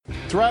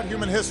Throughout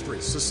human history,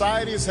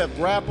 societies have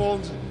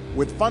grappled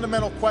with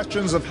fundamental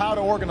questions of how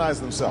to organize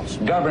themselves.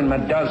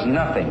 Government does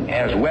nothing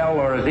as well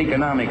or as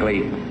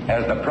economically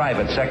as the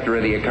private sector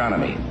of the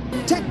economy.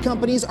 Tech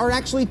companies are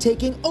actually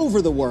taking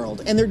over the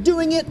world, and they're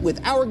doing it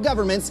with our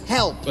government's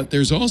help. But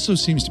there's also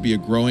seems to be a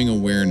growing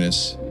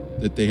awareness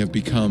that they have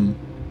become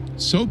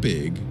so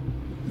big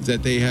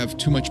that they have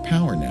too much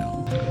power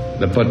now.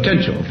 The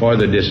potential for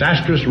the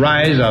disastrous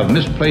rise of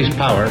misplaced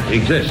power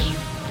exists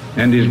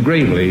and is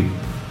gravely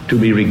to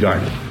be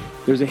regarded.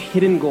 There's a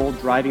hidden goal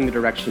driving the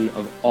direction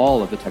of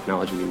all of the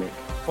technology we make.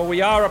 For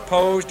we are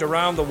opposed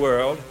around the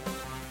world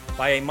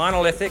by a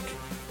monolithic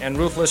and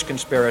ruthless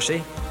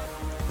conspiracy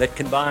that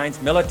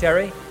combines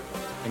military,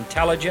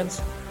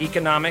 intelligence,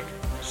 economic,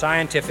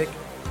 scientific,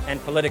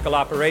 and political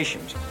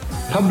operations.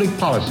 Public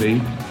policy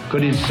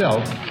could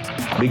itself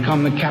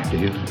become the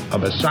captive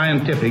of a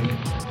scientific,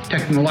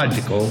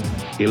 technological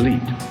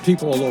elite.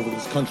 People all over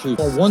this country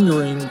are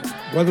wondering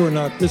whether or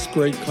not this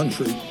great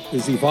country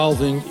is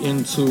evolving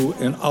into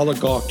an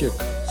oligarchic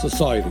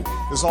society.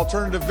 This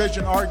alternative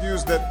vision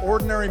argues that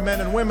ordinary men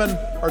and women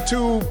are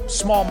too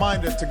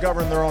small-minded to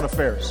govern their own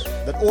affairs,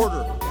 that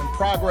order and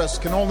progress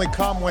can only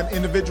come when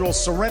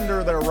individuals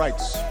surrender their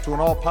rights to an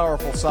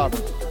all-powerful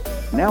sovereignty.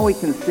 Now we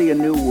can see a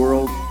new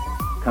world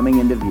coming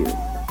into view,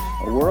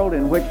 a world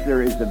in which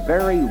there is a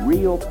very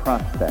real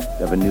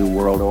prospect of a new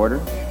world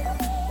order.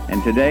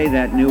 And today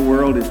that new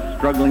world is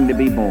struggling to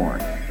be born,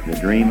 the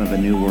dream of a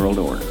new world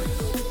order.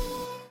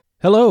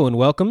 Hello and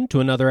welcome to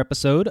another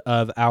episode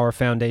of Our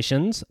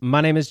Foundations.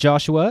 My name is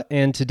Joshua,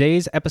 and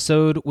today's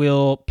episode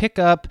will pick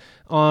up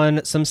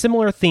on some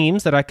similar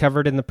themes that I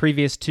covered in the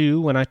previous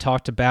two when I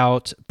talked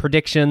about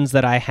predictions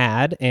that I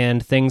had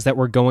and things that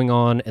were going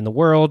on in the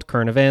world,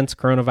 current events,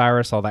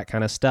 coronavirus, all that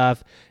kind of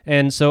stuff.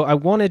 And so I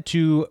wanted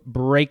to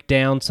break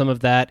down some of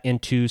that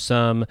into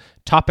some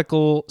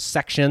topical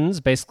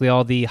sections, basically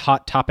all the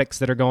hot topics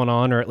that are going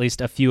on, or at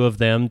least a few of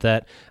them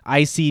that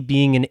I see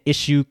being an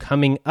issue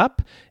coming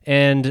up,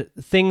 and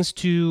things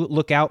to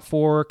look out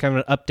for, kind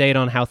of an update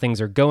on how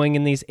things are going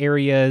in these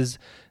areas,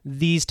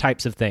 these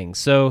types of things.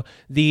 So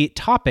the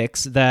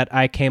topics that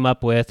I came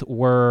up with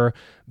were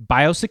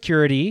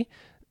biosecurity,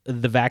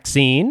 the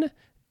vaccine,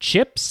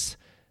 chips,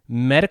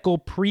 medical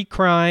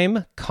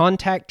pre-crime,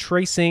 contact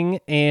tracing,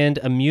 and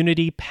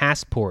immunity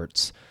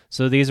passports.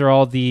 So these are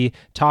all the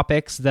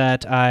topics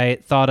that I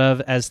thought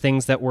of as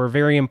things that were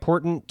very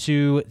important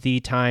to the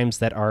times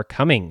that are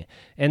coming.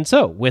 And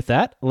so with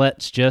that,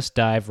 let's just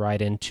dive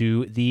right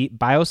into the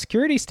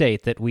biosecurity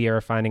state that we are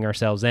finding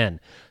ourselves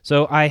in.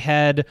 So I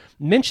had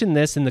mentioned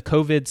this in the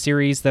COVID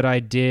series that I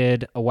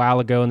did a while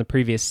ago in the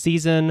previous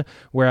season,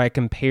 where I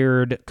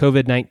compared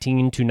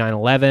COVID-19 to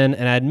 9/11,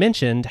 and I had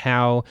mentioned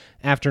how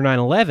after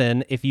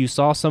 9/11, if you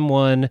saw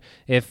someone,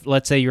 if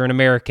let's say you're an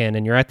American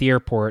and you're at the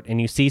airport and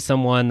you see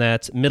someone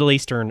that's Middle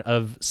Eastern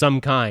of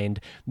some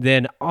kind,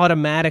 then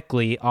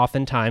automatically,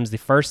 oftentimes, the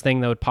first thing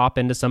that would pop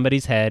into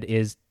somebody's head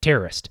is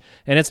terrorist.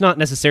 And it's not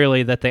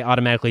necessarily that they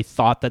automatically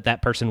thought that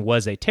that person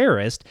was a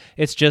terrorist.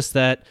 It's just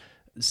that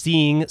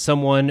seeing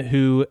someone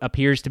who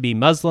appears to be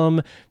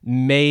Muslim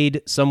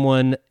made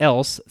someone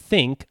else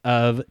think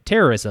of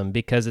terrorism,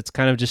 because it's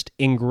kind of just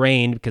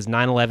ingrained, because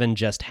 9/11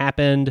 just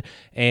happened,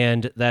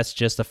 and that's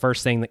just the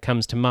first thing that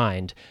comes to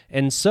mind.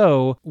 And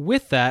so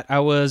with that, I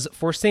was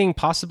foreseeing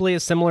possibly a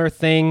similar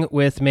thing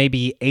with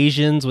maybe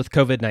Asians with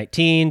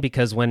COVID-19,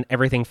 because when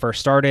everything first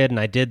started and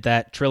I did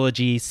that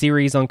trilogy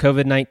series on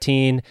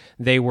COVID-19,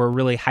 they were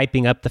really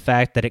hyping up the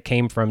fact that it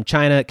came from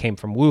China, it came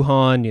from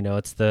Wuhan,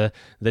 it's the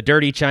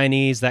dirty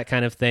Chinese, that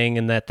kind of thing,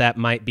 and that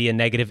might be a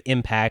negative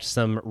impact,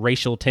 some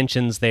racial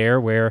tensions there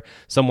where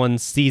someone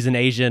sees an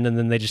Asian and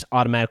then they just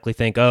automatically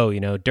think,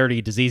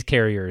 dirty disease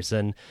carriers.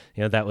 And,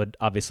 that would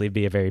obviously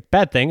be a very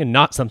bad thing and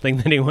not something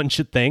that anyone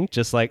should think,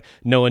 just like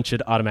no one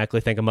should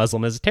automatically think a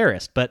Muslim is a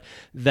terrorist. But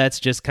that's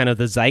just kind of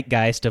the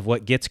zeitgeist of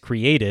what gets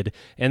created.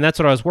 And that's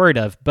what I was worried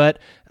of. But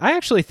I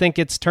actually think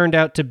it's turned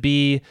out to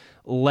be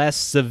less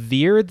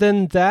severe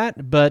than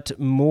that, but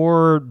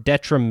more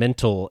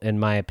detrimental in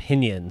my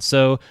opinion.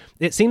 So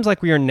it seems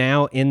like we are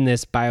now in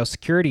this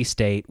biosecurity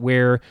state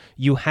where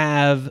you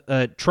have,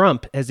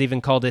 Trump has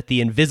even called it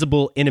the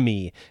invisible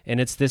enemy.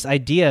 And it's this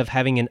idea of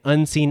having an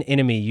unseen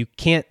enemy. You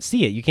can't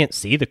see it. You can't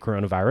see the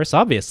coronavirus,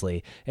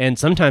 obviously. And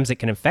sometimes it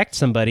can infect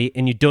somebody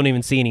and you don't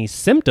even see any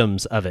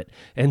symptoms of it.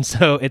 And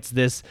so it's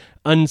this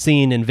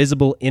unseen,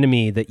 invisible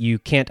enemy that you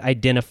can't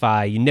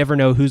identify. You never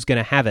know who's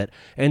going to have it.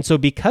 And so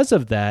because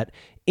of that,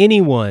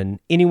 anyone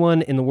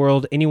in the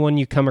world, anyone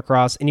you come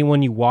across,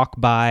 anyone you walk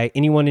by,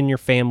 anyone in your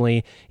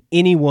family,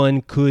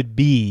 anyone could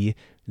be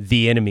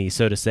the enemy,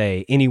 so to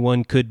say.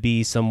 Anyone could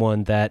be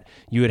someone that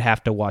you would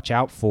have to watch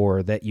out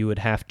for, that you would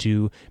have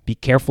to be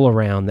careful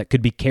around, that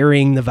could be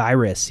carrying the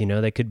virus,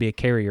 they could be a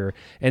carrier.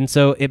 And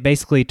so it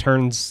basically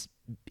turns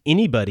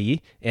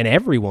anybody and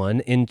everyone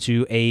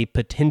into a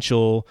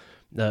potential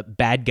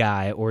bad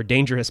guy or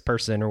dangerous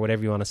person or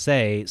whatever you want to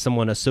say,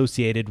 someone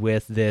associated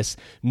with this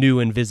new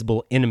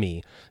invisible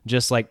enemy.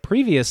 Just like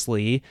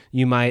previously,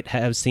 you might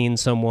have seen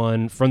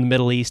someone from the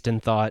Middle East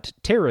and thought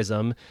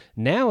terrorism.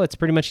 Now it's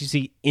pretty much you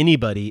see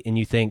anybody and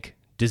you think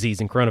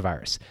disease and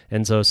coronavirus.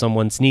 And so if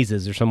someone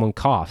sneezes or someone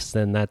coughs,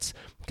 then that's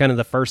kind of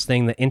the first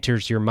thing that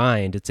enters your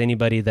mind. It's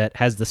anybody that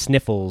has the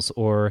sniffles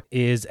or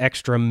is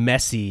extra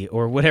messy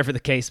or whatever the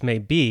case may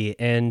be.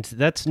 And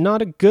that's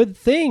not a good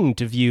thing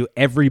to view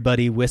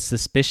everybody with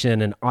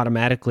suspicion and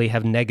automatically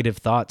have negative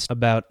thoughts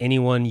about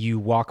anyone you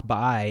walk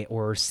by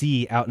or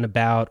see out and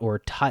about or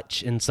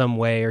touch in some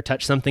way or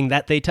touch something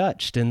that they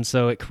touched. And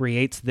so it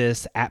creates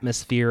this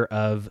atmosphere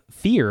of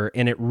fear,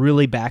 and it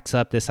really backs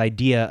up this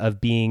idea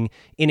of being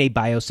in a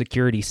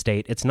biosecurity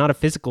state. It's not a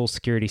physical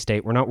security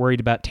state. We're not worried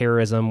about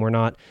terrorism. We're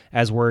not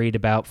as worried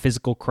about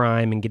physical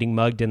crime and getting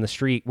mugged in the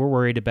street. We're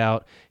worried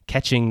about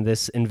catching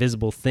this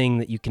invisible thing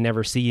that you can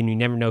never see, and you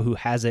never know who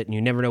has it, and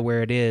you never know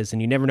where it is,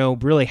 and you never know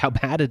really how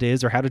bad it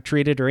is or how to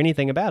treat it or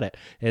anything about it.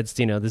 It's,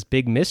 this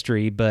big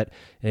mystery, but,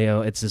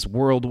 it's this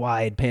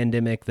worldwide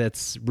pandemic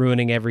that's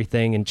ruining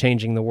everything and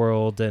changing the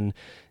world. And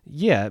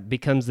yeah, it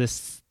becomes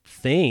this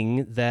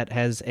thing that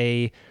has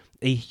a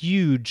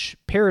huge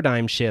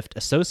paradigm shift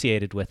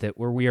associated with it,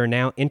 where we are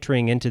now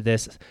entering into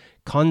this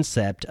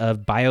concept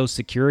of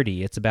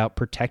biosecurity. It's about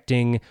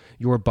protecting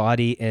your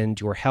body and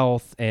your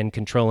health and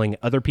controlling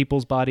other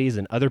people's bodies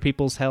and other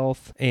people's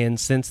health. And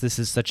since this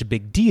is such a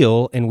big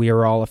deal and we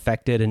are all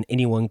affected and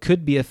anyone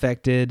could be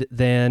affected,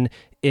 then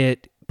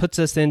it puts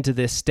us into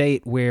this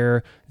state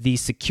where the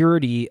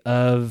security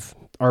of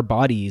our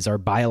bodies, our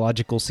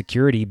biological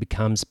security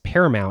becomes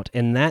paramount,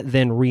 and that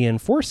then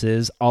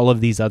reinforces all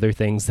of these other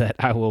things that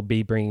I will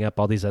be bringing up,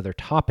 all these other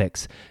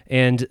topics.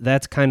 And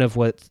that's kind of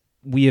what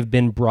we have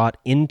been brought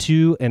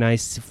into, and I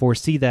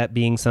foresee that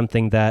being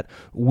something that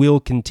will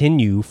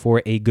continue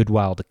for a good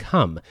while to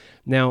come.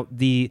 Now,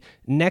 the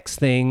next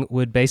thing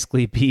would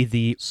basically be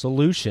the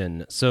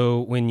solution.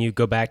 So when you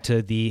go back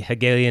to the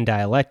Hegelian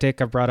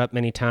dialectic I've brought up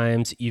many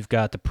times, you've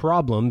got the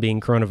problem being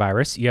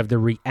coronavirus, you have the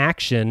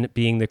reaction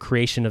being the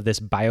creation of this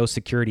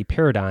biosecurity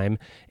paradigm,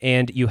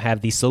 and you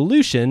have the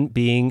solution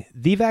being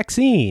the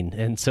vaccine.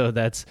 And so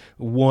that's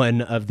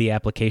one of the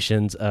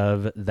applications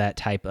of that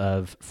type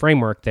of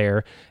framework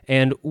there.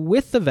 And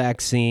with the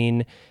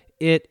vaccine,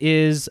 it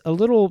is a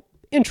little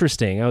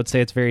interesting. I would say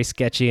it's very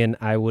sketchy, and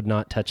I would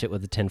not touch it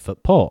with a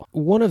 10-foot pole.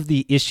 One of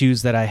the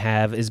issues that I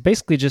have is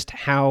basically just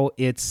how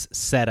it's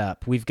set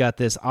up. We've got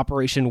this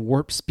Operation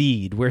Warp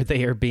Speed where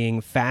they are being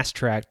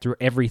fast-tracked through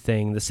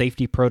everything. The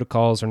safety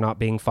protocols are not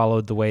being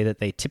followed the way that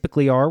they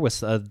typically are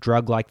with a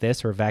drug like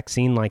this or a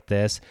vaccine like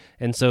this.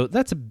 And so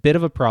that's a bit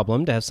of a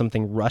problem to have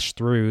something rush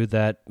through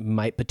that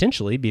might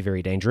potentially be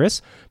very dangerous.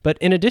 But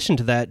in addition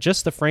to that,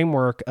 just the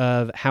framework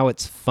of how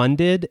it's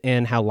funded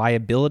and how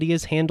liability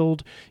is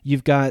handled,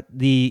 you've got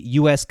the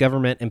U.S.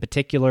 government in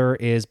particular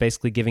is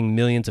basically giving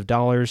millions of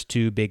dollars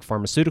to big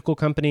pharmaceutical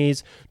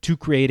companies to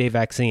create a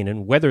vaccine.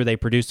 And whether they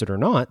produce it or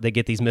not, they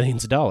get these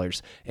millions of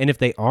dollars. And if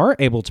they are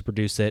able to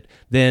produce it,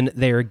 then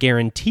they are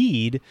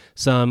guaranteed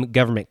some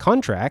government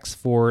contracts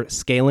for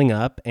scaling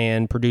up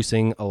and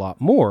producing a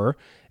lot more.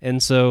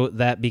 And so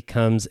that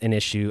becomes an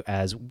issue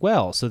as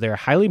well. So they're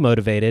highly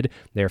motivated,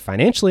 they're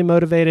financially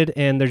motivated,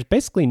 and there's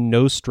basically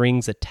no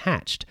strings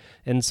attached.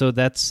 And so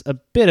that's a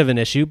bit of an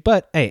issue.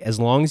 But hey,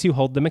 as long as you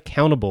hold them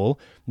accountable,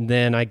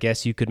 then I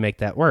guess you could make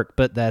that work.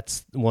 But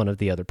that's one of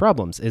the other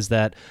problems, is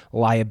that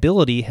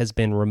liability has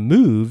been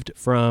removed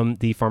from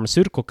the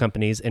pharmaceutical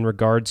companies in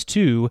regards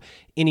to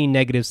any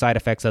negative side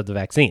effects of the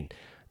vaccine.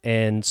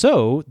 And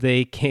so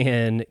they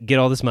can get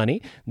all this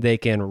money, they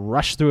can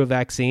rush through a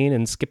vaccine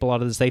and skip a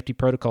lot of the safety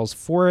protocols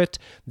for it,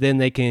 then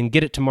they can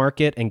get it to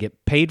market and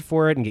get paid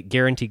for it and get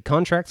guaranteed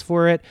contracts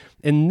for it,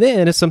 and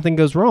then if something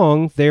goes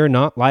wrong, they're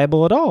not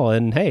liable at all,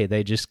 and hey,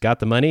 they just got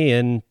the money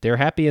and they're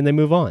happy and they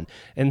move on.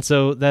 And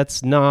so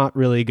that's not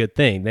really a good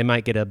thing. They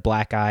might get a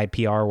black eye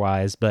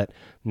PR-wise, but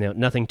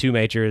nothing too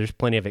major. There's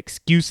plenty of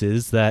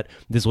excuses that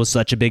this was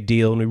such a big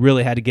deal and we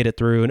really had to get it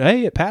through, and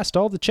hey, it passed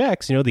all the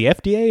checks, the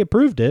FDA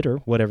approved it, or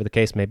whatever the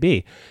case may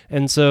be.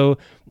 And so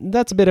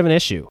that's a bit of an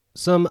issue.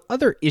 Some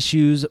other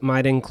issues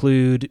might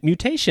include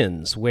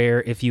mutations,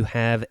 where if you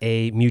have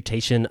a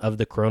mutation of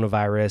the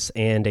coronavirus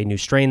and a new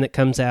strain that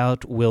comes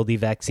out, will the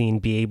vaccine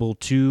be able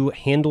to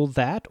handle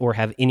that or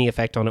have any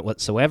effect on it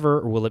whatsoever?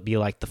 Or will it be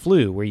like the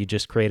flu, where you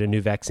just create a new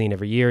vaccine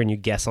every year and you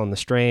guess on the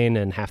strain,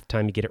 and half the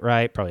time you get it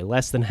right, probably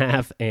less than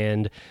half,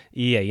 and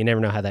yeah, you never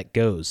know how that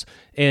goes.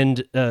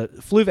 And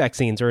flu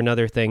vaccines are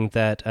another thing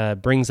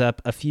that brings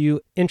up a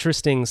few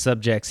interesting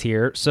subjects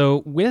here.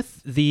 So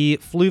with the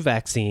flu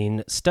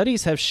vaccine,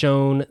 studies have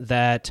shown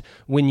that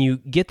when you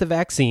get the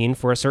vaccine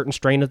for a certain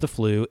strain of the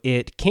flu,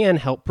 it can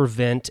help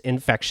prevent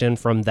infection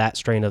from that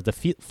strain of the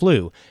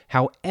flu.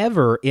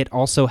 However, it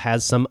also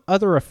has some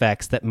other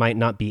effects that might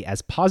not be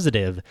as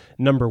positive.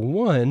 Number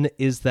one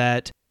is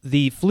that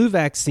the flu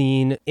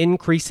vaccine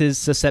increases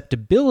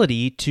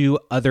susceptibility to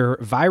other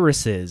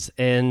viruses,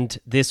 and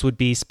this would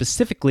be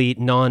specifically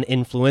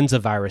non-influenza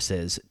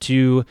viruses.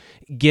 To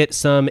get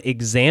some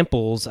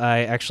examples, I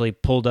actually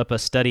pulled up a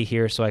study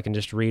here so I can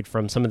just read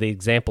from some of the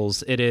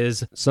examples. It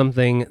is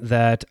something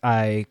that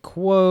I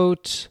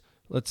quote.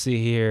 Let's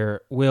see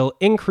here. Will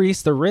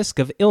increase the risk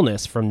of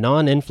illness from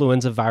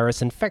non-influenza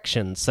virus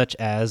infections, such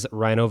as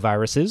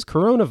rhinoviruses,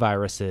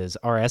 coronaviruses,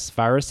 RS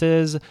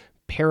viruses,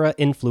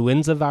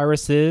 para-influenza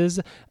viruses,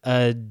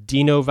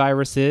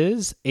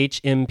 adenoviruses,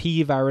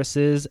 HMP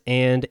viruses,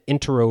 and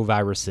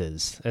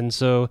enteroviruses. And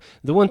so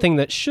the one thing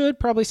that should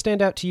probably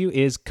stand out to you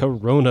is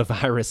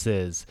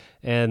coronaviruses,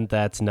 and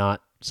that's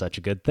not such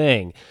a good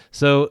thing.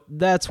 So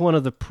that's one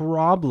of the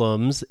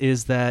problems,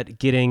 is that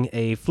getting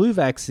a flu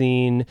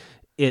vaccine,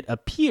 it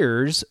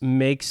appears,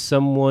 makes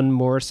someone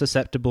more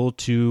susceptible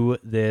to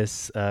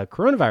this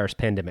coronavirus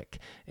pandemic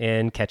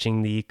and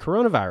catching the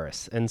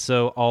coronavirus. And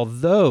so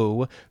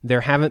although there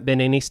haven't been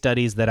any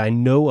studies that I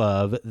know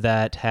of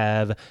that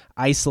have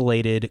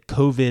isolated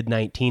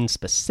COVID-19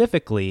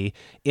 specifically,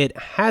 it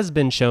has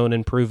been shown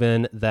and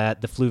proven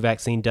that the flu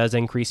vaccine does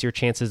increase your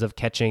chances of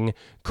catching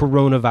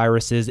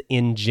coronaviruses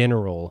in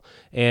general.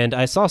 And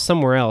I saw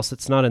somewhere else,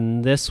 it's not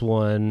in this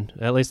one,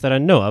 at least that I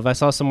know of, I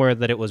saw somewhere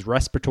that it was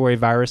respiratory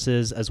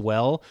viruses as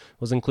well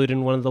was included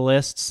in one of the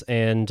lists,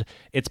 and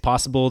it's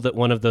possible that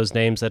one of those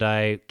names that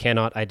I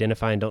cannot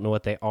identify and don't know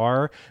what they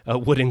are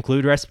would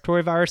include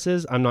respiratory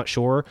viruses. I'm not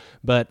sure,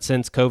 but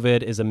since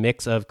COVID is a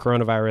mix of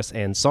coronavirus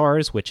and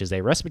SARS, which is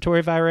a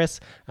respiratory virus,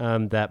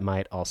 that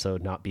might also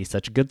not be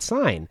such a good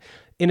sign.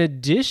 In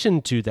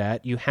addition to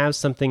that, you have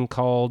something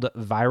called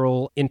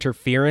viral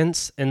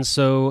interference. And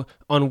so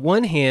on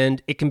one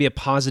hand, it can be a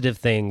positive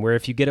thing where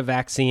if you get a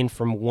vaccine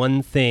from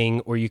one thing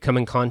or you come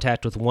in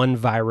contact with one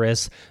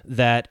virus,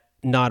 that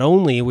not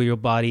only will your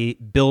body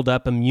build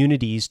up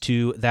immunities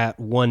to that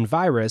one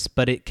virus,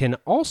 but it can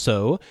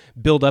also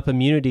build up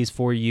immunities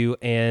for you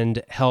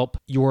and help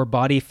your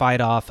body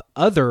fight off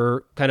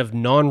other kind of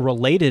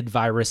non-related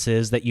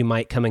viruses that you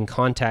might come in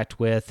contact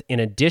with in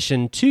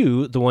addition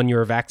to the one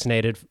you're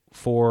vaccinated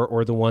for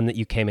or the one that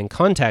you came in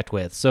contact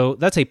with. So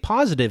that's a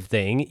positive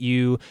thing.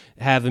 You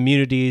have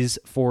immunities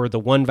for the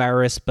one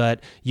virus,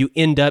 but you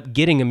end up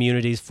getting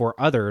immunities for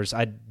others.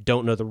 I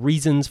don't know the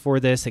reasons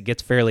for this. It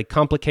gets fairly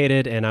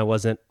complicated, and I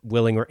wasn't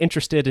willing or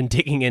interested in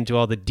digging into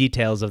all the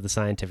details of the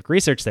scientific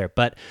research there,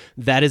 but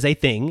that is a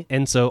thing.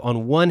 And so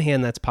on one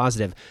hand, that's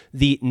positive.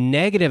 The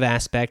negative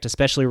aspect,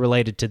 especially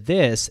related to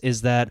this,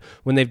 is that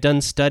when they've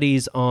done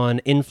studies on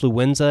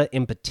influenza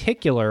in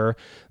particular,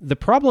 the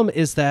problem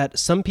is that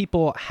some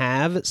people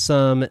have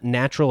some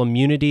natural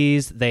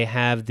immunities. They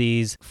have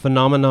these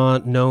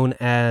phenomena known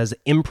as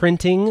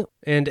imprinting.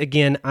 And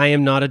again, I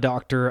am not a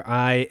doctor.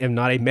 I am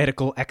not a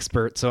medical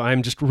expert, so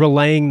I'm just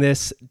relaying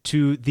this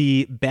to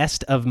the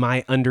best of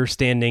my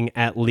understanding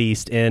at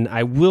least. And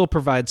I will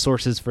provide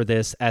sources for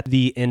this at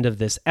the end of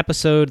this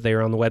episode. They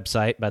are on the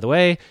website, by the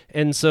way.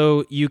 And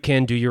so you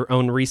can do your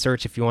own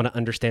research if you want to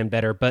understand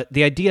better. But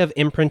the idea of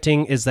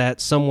imprinting is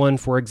that someone,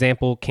 for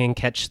example, can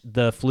catch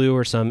the flu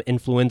or some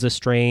influenza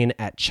strain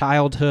at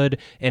childhood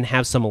and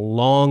have some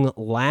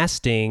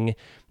long-lasting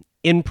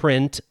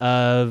imprint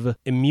of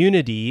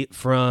immunity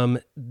from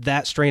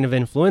that strain of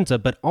influenza,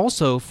 but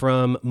also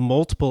from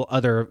multiple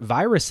other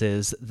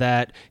viruses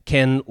that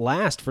can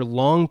last for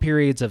long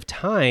periods of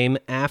time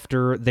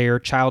after their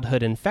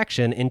childhood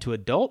infection into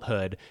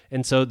adulthood.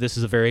 And so this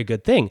is a very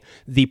good thing.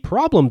 The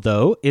problem,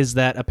 though, is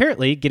that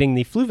apparently getting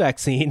the flu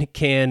vaccine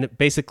can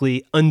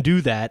basically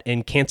undo that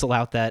and cancel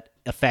out that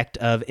effect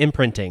of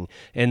imprinting.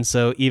 And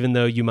so even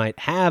though you might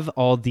have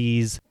all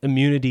these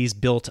immunities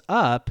built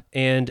up,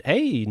 and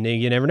hey, you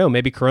never know,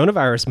 maybe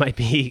coronavirus might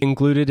be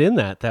included in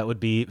that. That would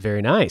be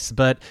very nice.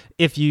 But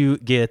if you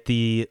get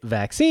the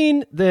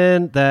vaccine,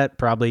 then that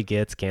probably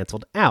gets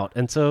canceled out.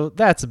 And so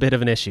that's a bit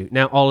of an issue.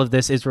 Now, all of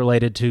this is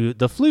related to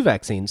the flu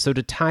vaccine. So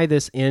to tie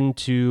this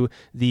into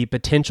the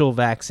potential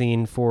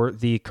vaccine for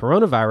the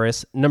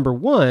coronavirus, number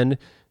one,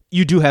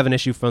 you do have an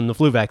issue from the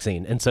flu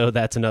vaccine. And so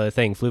that's another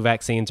thing. Flu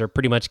vaccines are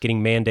pretty much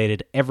getting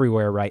mandated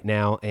everywhere right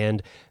now,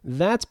 and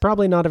that's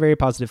probably not a very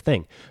positive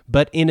thing.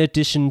 But in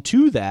addition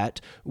to that,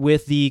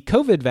 with the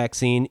COVID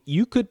vaccine,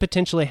 you could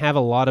potentially have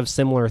a lot of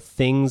similar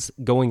things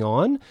going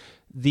on.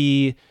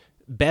 The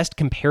best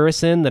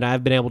comparison that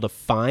I've been able to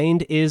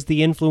find is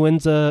the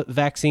influenza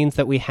vaccines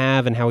that we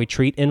have and how we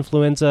treat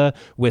influenza.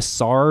 With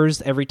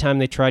SARS, every time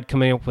they tried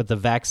coming up with a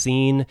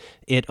vaccine,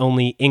 it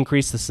only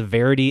increased the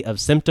severity of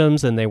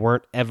symptoms, and they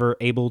weren't ever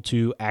able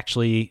to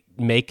actually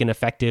make an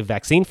effective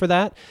vaccine for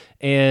that.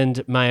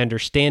 And my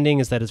understanding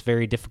is that it's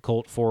very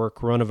difficult for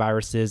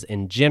coronaviruses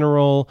in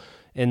general.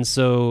 And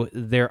so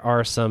there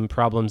are some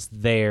problems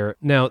there.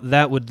 Now,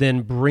 that would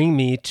then bring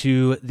me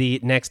to the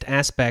next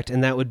aspect,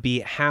 and that would be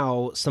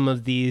how some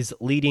of these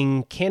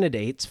leading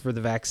candidates for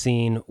the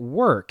vaccine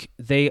work.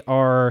 They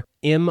are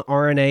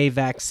mRNA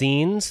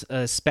vaccines,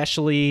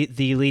 especially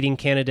the leading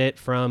candidate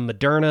from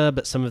Moderna,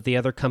 but some of the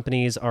other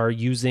companies are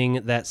using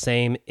that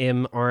same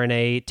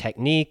mRNA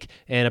technique,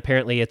 and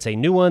apparently it's a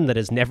new one that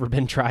has never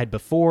been tried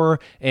before,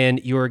 and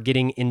you're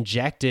getting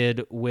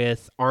injected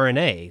with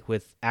RNA,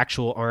 with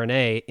actual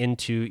RNA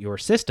into your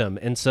system.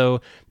 And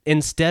so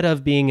instead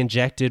of being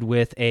injected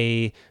with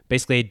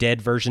basically a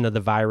dead version of the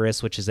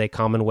virus, which is a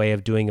common way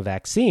of doing a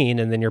vaccine,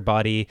 and then your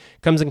body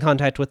comes in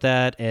contact with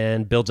that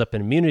and builds up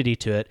an immunity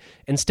to it,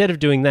 instead of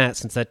doing that,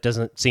 since that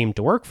doesn't seem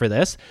to work for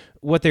this,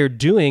 what they're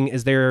doing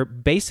is they're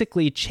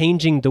basically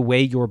changing the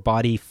way your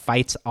body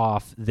fights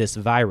off this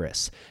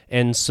virus.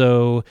 And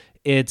so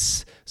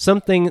it's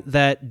something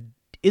that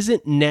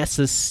isn't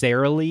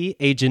necessarily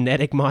a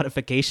genetic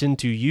modification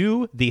to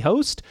you, the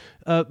host,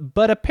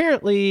 but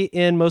apparently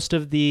in most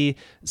of the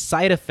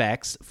side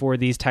effects for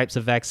these types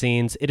of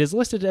vaccines, it is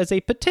listed as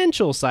a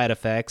potential side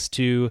effects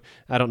to,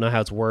 I don't know how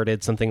it's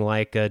worded, something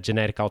like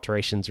genetic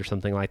alterations or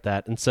something like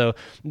that. And so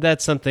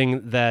that's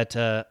something that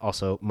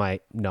also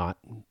might not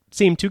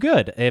seem too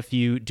good. If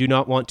you do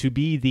not want to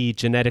be the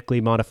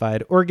genetically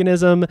modified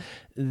organism,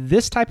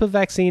 this type of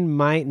vaccine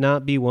might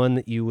not be one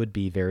that you would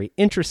be very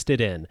interested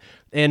in.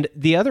 And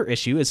the other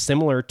issue is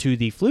similar to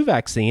the flu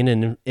vaccine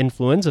and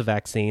influenza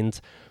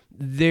vaccines.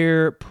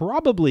 There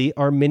probably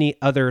are many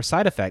other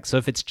side effects. So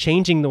if it's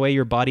changing the way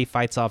your body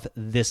fights off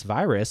this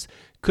virus,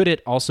 could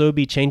it also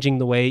be changing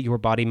the way your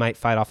body might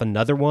fight off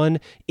another one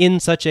in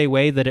such a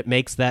way that it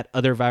makes that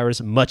other virus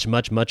much,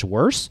 much, much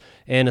worse?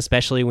 And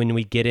especially when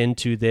we get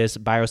into this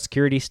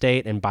biosecurity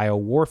state and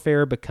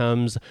biowarfare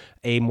becomes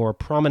a more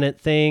prominent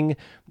thing,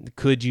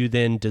 could you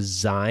then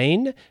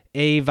design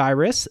a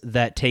virus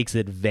that takes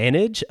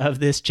advantage of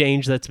this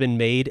change that's been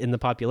made in the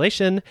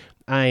population?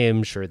 I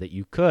am sure that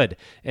you could.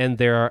 And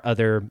there are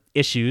other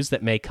issues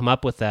that may come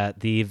up with that.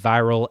 The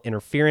viral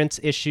interference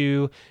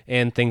issue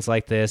and things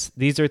like this.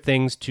 These are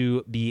things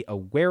to be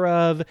aware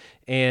of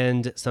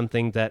and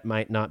something that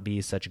might not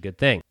be such a good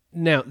thing.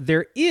 Now,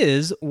 there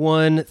is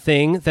one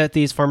thing that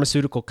these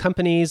pharmaceutical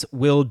companies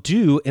will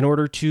do in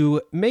order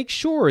to make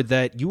sure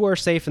that you are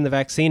safe and the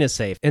vaccine is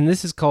safe, and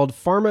this is called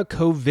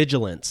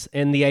pharmacovigilance.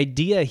 And the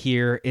idea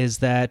here is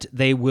that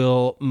they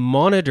will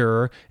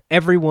monitor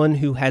everyone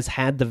who has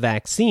had the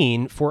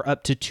vaccine for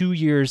up to 2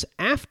 years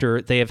after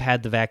they have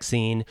had the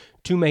vaccine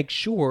to make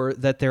sure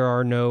that there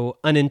are no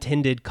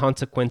unintended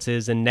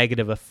consequences and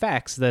negative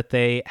effects that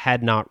they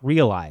had not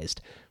realized.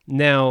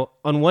 Now,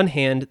 on one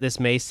hand, this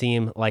may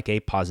seem like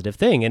a positive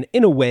thing, and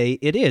in a way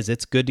it is.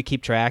 It's good to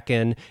keep track,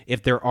 and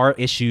if there are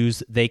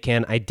issues, they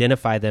can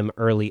identify them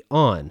early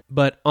on.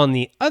 But on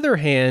the other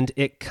hand,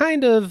 it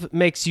kind of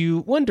makes you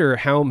wonder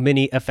how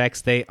many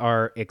effects they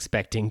are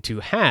expecting to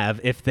have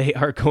if they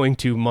are going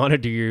to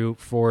monitor you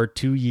for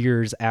 2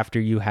 years after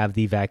you have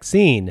the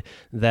vaccine.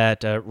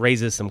 That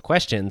raises some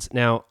questions.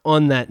 Now,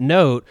 on that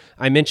note,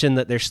 I mentioned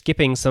that they're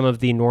skipping some of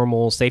the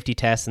normal safety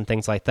tests and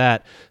things like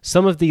that.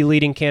 Some of the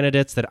leading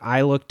candidates that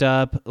I looked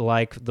up,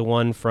 like the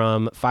one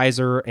from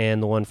Pfizer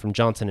and the one from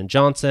Johnson &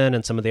 Johnson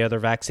and some of the other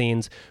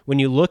vaccines, when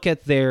you look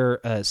at their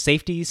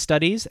safety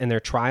studies and their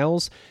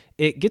trials,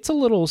 it gets a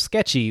little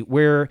sketchy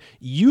where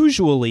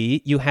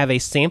usually you have a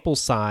sample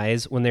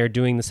size when they're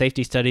doing the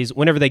safety studies,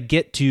 whenever they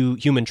get to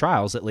human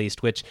trials at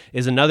least, which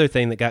is another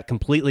thing that got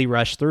completely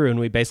rushed through, and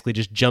we basically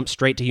just jumped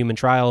straight to human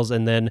trials,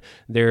 and then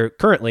they're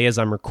currently, as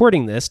I'm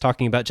recording this,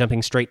 talking about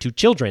jumping straight to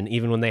children,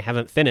 even when they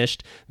haven't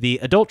finished the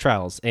adult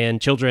trials, and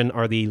children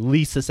are the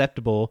least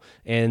susceptible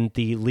and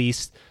the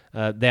least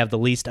they have the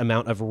least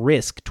amount of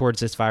risk towards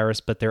this virus,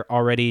 but they're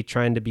already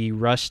trying to be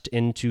rushed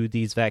into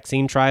these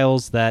vaccine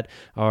trials that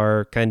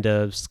are kind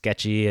of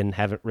sketchy and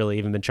haven't really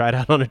even been tried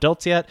out on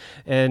adults yet.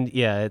 And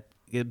yeah,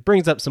 it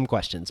brings up some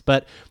questions.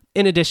 But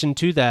in addition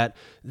to that,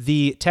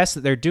 the test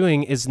that they're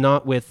doing is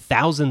not with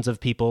thousands of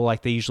people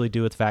like they usually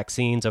do with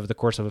vaccines over the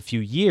course of a few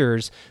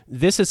years.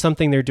 This is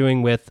something they're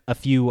doing with a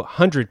few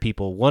hundred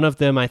people. One of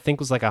them, I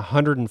think, was like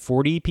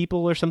 140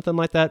 people or something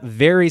like that.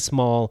 Very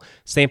small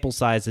sample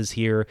sizes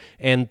here.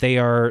 And they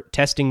are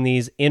testing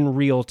these in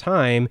real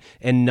time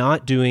and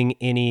not doing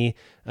any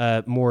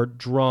more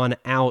drawn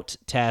out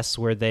tests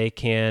where they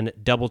can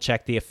double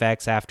check the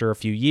effects after a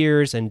few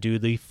years and do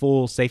the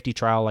full safety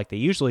trial like they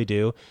usually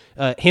do.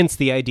 Hence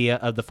the idea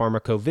of the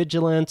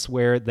pharmacovigilance,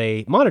 where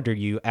they monitor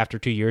you after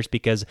 2 years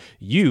because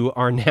you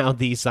are now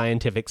the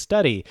scientific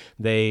study.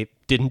 They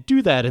didn't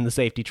do that in the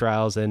safety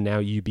trials, and now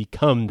you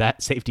become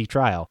that safety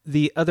trial.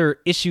 The other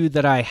issue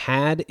that I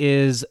had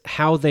is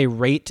how they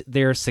rate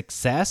their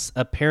success.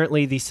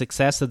 Apparently, the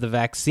success of the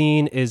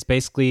vaccine is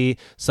basically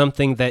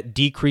something that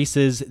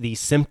decreases the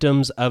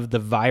symptoms of the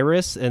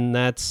virus, and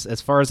that's,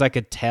 as far as I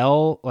could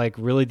tell, like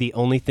really the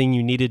only thing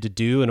you needed to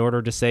do in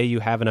order to say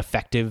you have an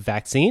effective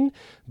vaccine.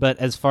 But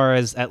as far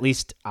as at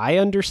least I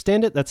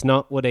understand it, that's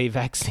not what a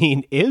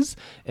vaccine is,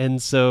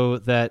 and so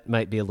that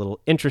might be a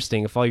little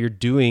interesting if all you're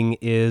doing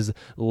is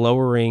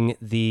lowering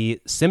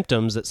the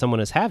symptoms that someone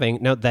is having.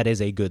 Now, that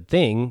is a good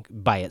thing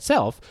by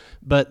itself,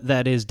 but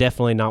that is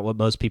definitely not what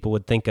most people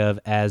would think of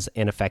as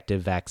an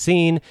effective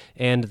vaccine,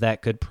 and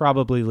that could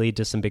probably lead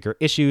to some bigger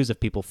issues. If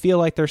people feel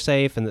like they're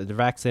safe and that they're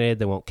vaccinated,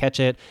 they won't catch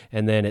it,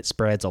 and then it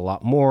spreads a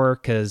lot more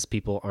because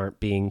people aren't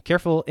being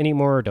careful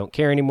anymore, don't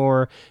care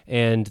anymore,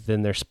 and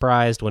then they're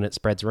surprised when it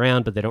spreads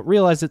around, but they don't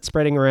realize it's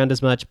spreading around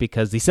as much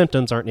because the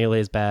symptoms aren't nearly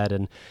as bad.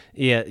 And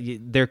yeah,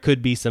 there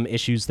could be some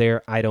issues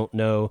there. I don't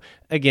know.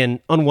 Again,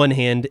 on one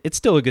hand, it's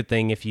still a good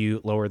thing if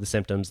you lower the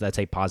symptoms. That's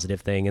a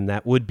positive thing, and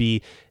that would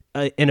be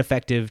an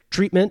effective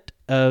treatment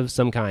of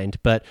some kind,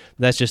 but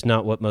that's just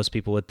not what most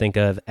people would think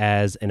of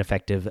as an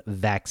effective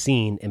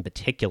vaccine in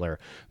particular.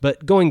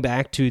 But going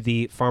back to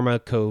the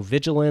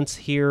pharmacovigilance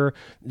here,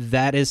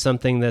 that is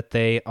something that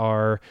they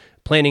are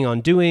planning on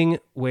doing,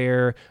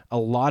 where a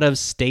lot of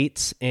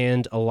states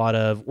and a lot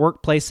of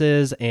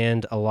workplaces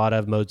and a lot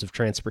of modes of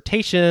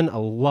transportation, a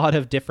lot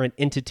of different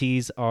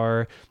entities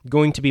are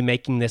going to be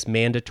making this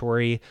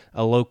mandatory.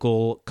 A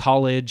local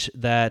college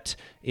that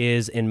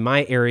is in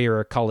my area,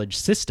 or a college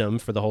system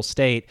for the whole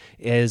state,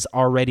 is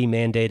already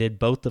mandated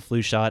both the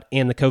flu shot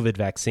and the COVID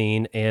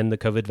vaccine, and the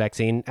COVID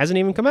vaccine hasn't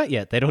even come out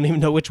yet. They don't even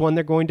know which one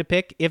they're going to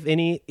pick, if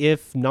any,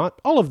 if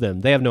not all of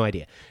them. They have no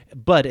idea,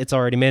 but it's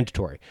already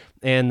mandatory.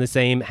 And the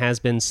same has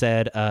been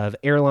said of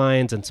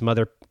airlines and some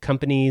other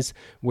companies,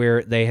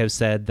 where they have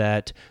said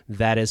that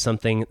that is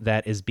something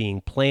that is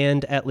being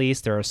planned. At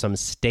least there are some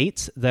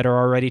states that are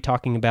already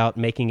talking about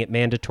making it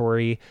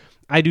mandatory.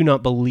 I do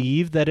not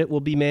believe that it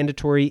will be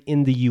mandatory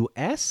in the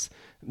US,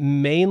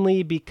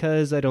 mainly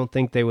because I don't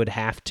think they would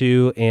have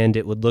to, and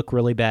it would look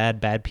really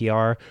bad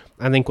PR.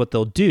 I think what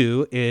they'll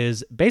do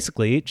is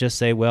basically just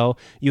say, well,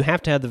 you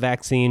have to have the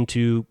vaccine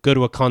to go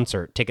to a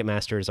concert.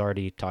 Ticketmaster has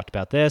already talked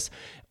about this.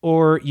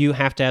 Or you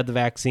have to have the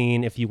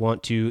vaccine if you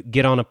want to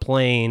get on a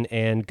plane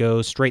and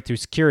go straight through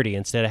security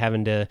instead of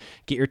having to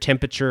get your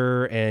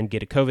temperature and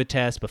get a COVID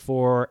test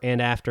before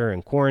and after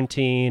and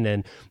quarantine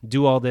and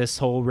do all this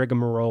whole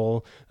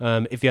rigmarole.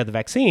 If you have the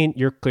vaccine,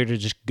 you're clear to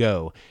just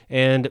go.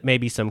 And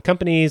maybe some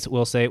companies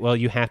will say, well,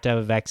 you have to have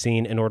a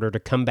vaccine in order to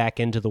come back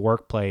into the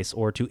workplace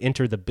or to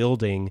enter the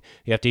building.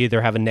 You have to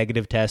either have a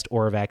negative test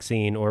or a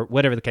vaccine, or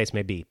whatever the case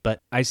may be. But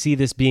I see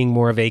this being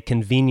more of a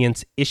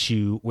convenience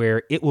issue,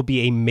 where it will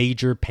be a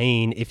major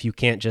pain if you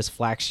can't just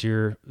flash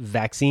your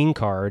vaccine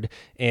card,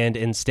 and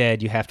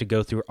instead you have to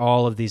go through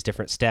all of these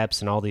different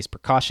steps and all these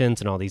precautions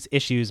and all these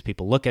issues.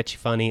 People look at you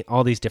funny,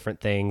 all these different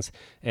things.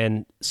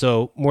 And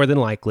so more than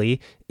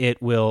likely,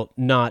 it will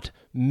not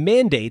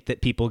mandate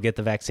that people get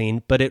the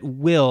vaccine, but it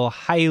will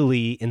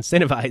highly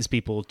incentivize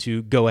people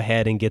to go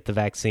ahead and get the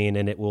vaccine,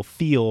 and it will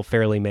feel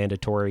fairly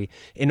mandatory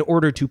in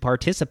order to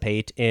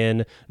participate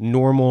in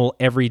normal,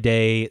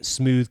 everyday,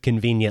 smooth,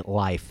 convenient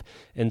life.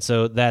 And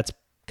so that's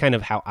kind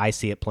of how I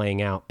see it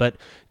playing out. But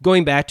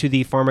going back to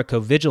the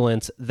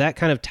pharmacovigilance, that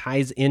kind of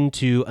ties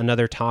into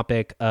another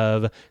topic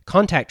of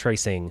contact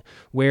tracing,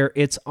 where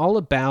it's all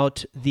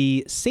about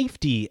the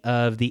safety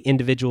of the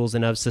individuals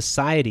and of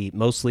society,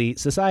 mostly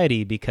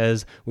society,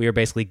 because we are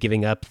basically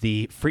giving up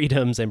the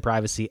freedoms and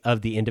privacy of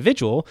the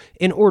individual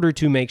in order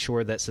to make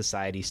sure that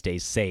society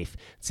stays safe.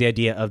 It's the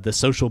idea of the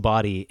social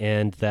body,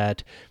 and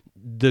that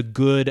the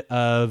good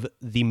of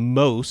the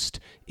most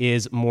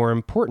is more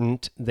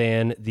important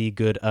than the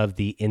good of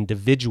the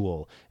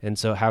individual. And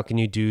so how can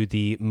you do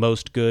the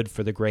most good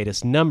for the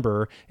greatest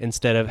number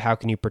instead of how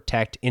can you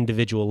protect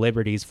individual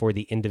liberties for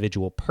the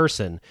individual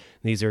person?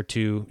 These are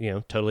two,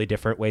 totally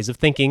different ways of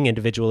thinking,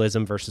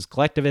 individualism versus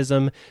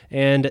collectivism,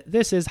 and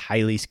this is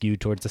highly skewed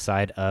towards the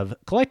side of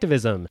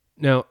collectivism.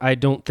 Now, I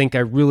don't think I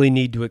really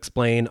need to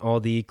explain all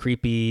the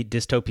creepy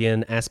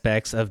dystopian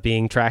aspects of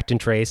being tracked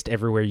and traced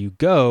everywhere you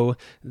go.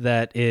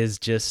 That is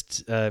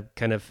just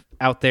kind of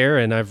out there,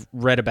 and I've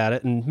read about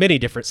it in many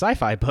different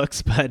sci-fi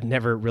books, but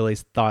never really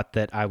thought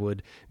that I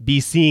would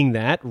be seeing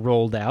that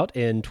rolled out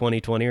in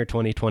 2020 or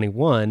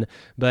 2021,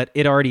 but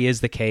it already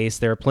is the case.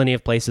 There are plenty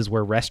of places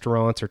where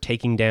restaurants are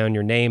taking down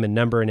your name and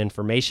number and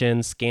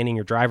information, scanning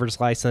your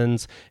driver's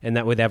license, and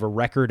that way they have a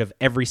record of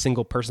every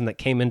single person that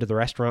came into the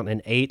restaurant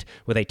and ate,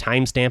 with a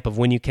timestamp of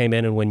when you came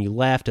in and when you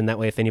left, and that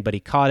way if anybody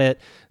caught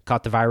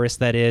the virus,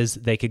 that is,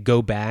 they could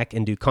go back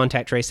and do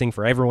contact tracing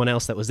for everyone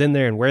else that was in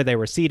there and where they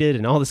were seated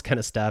and all this kind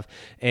of stuff.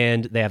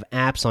 And they have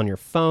apps on your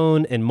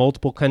phone in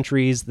multiple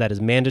countries that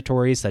is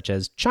mandatory, such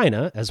as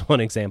China as one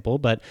example,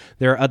 but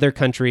there are other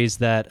countries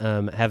that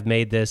have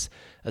made this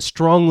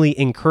strongly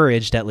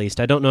encouraged, at least.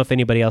 I don't know if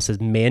anybody else has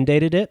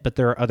mandated it, but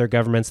there are other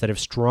governments that have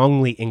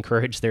strongly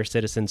encouraged their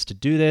citizens to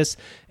do this.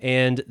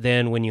 And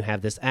then when you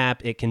have this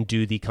app, it can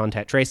do the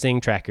contact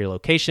tracing, track your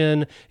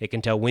location. It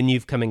can tell when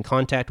you've come in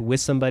contact with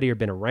somebody or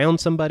been around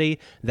somebody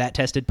that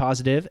tested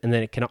positive, and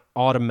then it can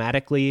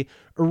automatically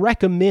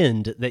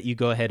recommend that you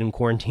go ahead and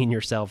quarantine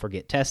yourself or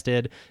get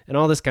tested and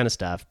all this kind of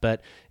stuff.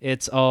 But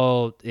it's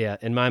all,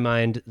 in my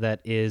mind, that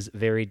is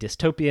very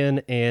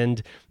dystopian.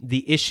 And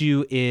the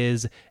issue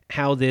is,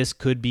 how this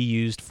could be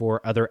used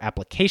for other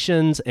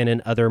applications and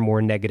in other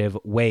more negative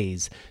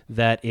ways.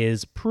 That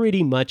is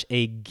pretty much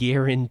a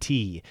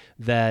guarantee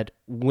that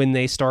when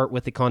they start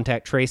with the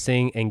contact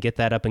tracing and get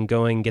that up and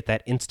going, get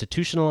that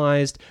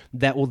institutionalized,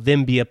 that will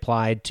then be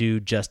applied to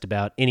just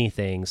about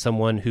anything.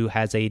 Someone who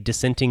has a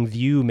dissenting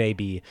view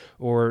maybe,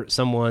 or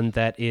someone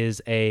that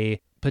is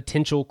a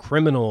potential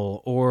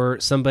criminal, or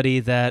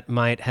somebody that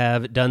might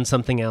have done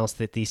something else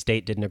that the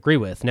state didn't agree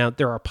with. Now,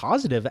 there are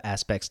positive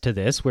aspects to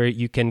this where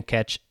you can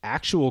catch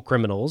actual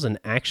criminals and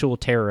actual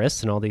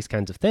terrorists and all these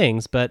kinds of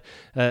things. But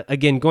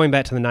again, going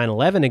back to the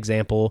 9/11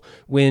 example,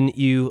 when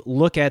you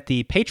look at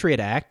the Patriot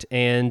Act,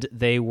 and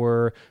they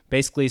were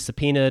basically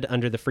subpoenaed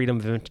under the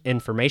Freedom of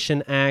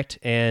Information Act,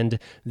 and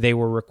they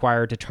were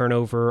required to turn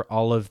over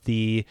all of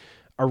the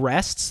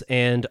arrests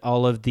and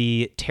all of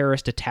the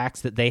terrorist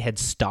attacks that they had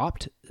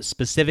stopped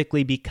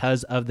specifically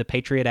because of the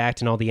Patriot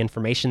Act and all the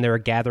information they were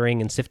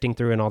gathering and sifting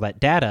through and all that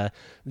data.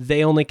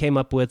 They only came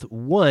up with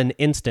one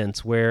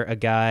instance where a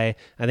guy,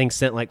 I think,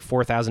 sent like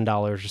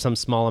 $4,000 or some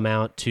small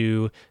amount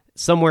to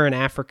somewhere in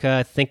Africa.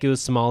 I think it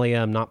was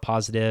Somalia. I'm not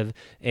positive.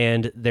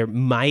 And there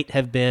might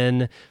have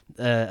been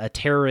a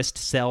terrorist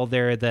cell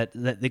there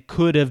that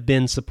could have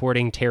been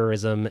supporting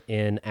terrorism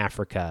in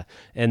Africa.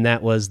 And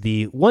that was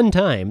the one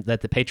time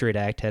that the Patriot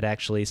Act had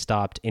actually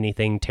stopped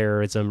anything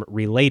terrorism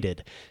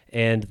related.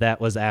 And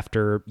that was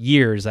after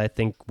years, I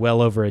think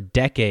well over a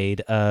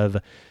decade of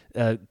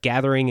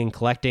gathering and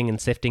collecting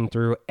and sifting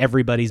through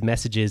everybody's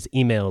messages,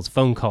 emails,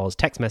 phone calls,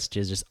 text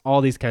messages, just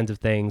all these kinds of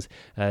things,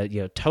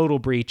 total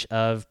breach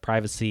of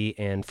privacy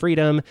and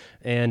freedom,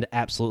 and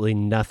absolutely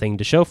nothing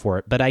to show for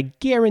it. But I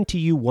guarantee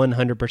you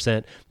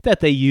 100% that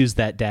they use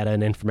that data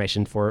and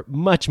information for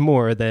much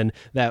more than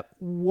that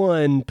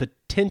one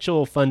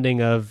potential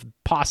funding of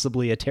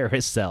possibly a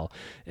terrorist cell.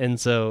 And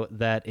so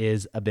that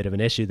is a bit of an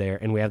issue there.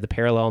 And we have the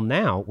parallel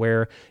now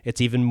where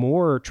it's even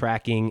more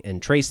tracking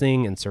and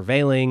tracing and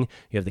surveilling.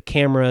 You have the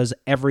cameras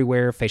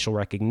everywhere. Facial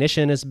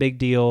recognition is a big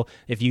deal.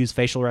 If you use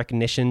facial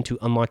recognition to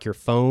unlock your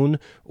phone,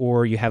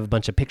 or you have a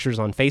bunch of pictures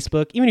on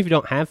Facebook, even if you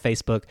don't have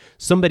Facebook,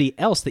 somebody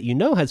else that you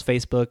know has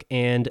Facebook,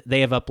 and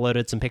they have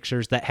uploaded some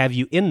pictures that have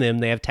you in them.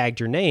 They have tagged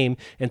your name.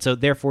 And so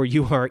therefore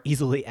you are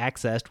easily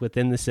accessed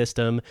within the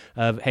system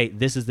of, hey,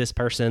 this is this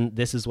person.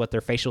 This is what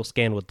their facial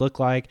scan would look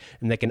like,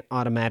 and they can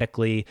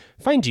automatically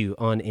find you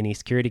on any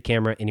security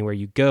camera anywhere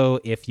you go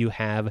if you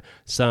have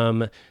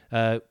some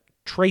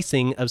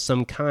tracing of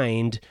some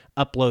kind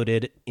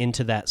uploaded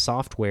into that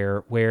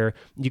software, where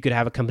you could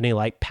have a company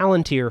like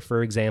Palantir,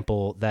 for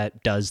example,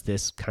 that does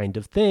this kind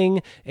of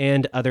thing,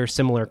 and other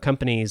similar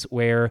companies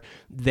where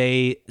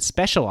they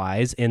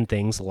specialize in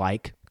things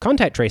like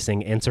contact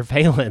tracing and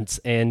surveillance.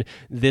 And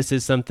this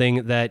is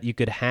something that you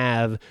could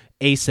have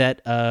a set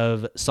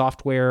of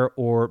software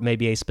or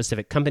maybe a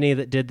specific company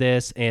that did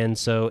this. And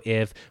so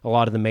if a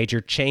lot of the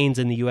major chains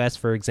in the US,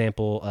 for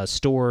example,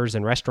 stores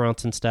and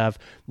restaurants and stuff,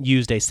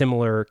 used a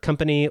similar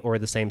company or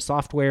the same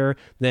software,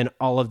 then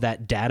all of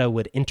that data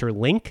would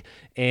interlink,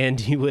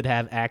 and you would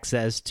have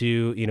access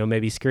to,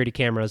 maybe security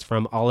cameras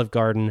from Olive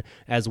Garden,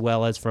 as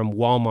well as from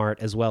Walmart,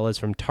 as well as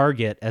from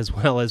Target, as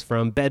well as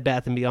from Bed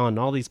Bath & Beyond,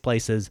 all these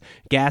places,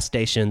 gas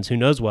stations, who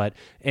knows what.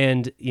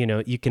 And,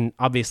 you can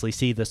obviously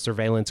see the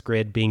surveillance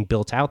grid being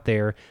built out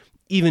there,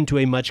 even to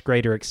a much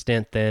greater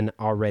extent than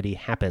already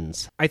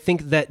happens. I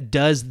think that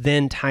does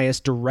then tie us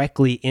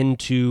directly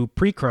into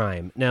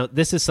pre-crime. Now,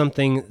 this is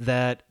something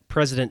that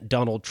President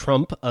Donald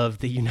Trump of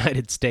the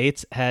United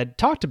States had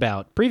talked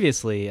about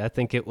previously. I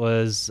think it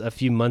was a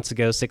few months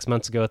ago, 6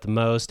 months ago at the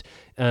most.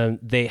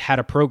 They had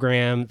a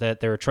program that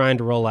they were trying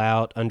to roll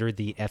out under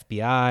the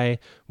FBI,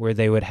 where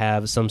they would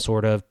have some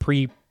sort of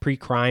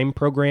pre-crime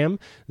program.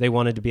 They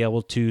wanted to be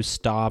able to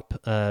stop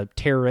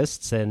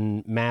terrorists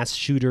and mass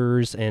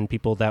shooters and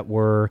people that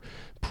were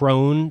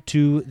prone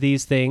to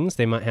these things.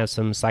 They might have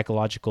some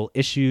psychological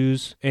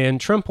issues.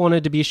 And Trump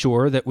wanted to be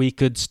sure that we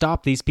could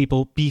stop these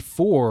people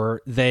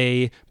before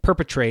they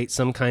perpetrate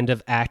some kind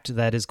of act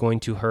that is going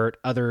to hurt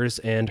others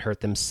and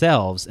hurt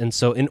themselves. And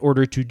so in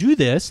order to do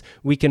this,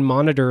 we can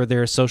monitor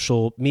their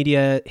social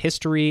media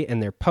history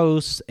and their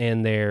posts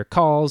and their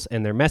calls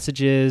and their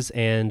messages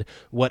and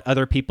what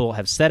other people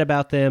have said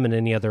about them and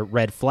any other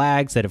red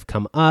flags that have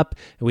come up.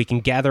 And we can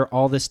gather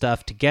all this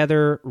stuff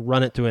together,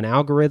 run it through an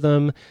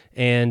algorithm,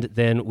 and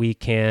then we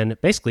can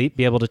basically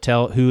be able to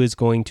tell who is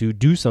going to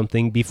do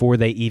something before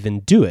they even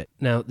do it.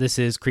 Now, this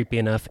is creepy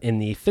enough in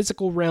the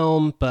physical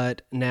realm,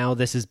 but now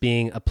this is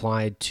being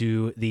applied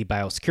to the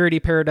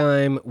biosecurity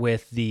paradigm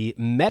with the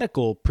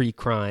medical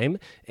pre-crime.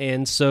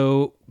 And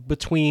so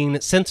between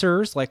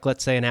sensors, like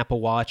let's say an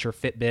Apple Watch or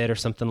Fitbit or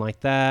something like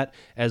that,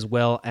 as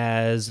well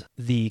as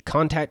the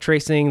contact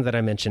tracing that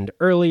I mentioned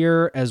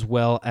earlier, as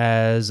well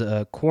as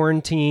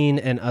quarantine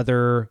and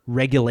other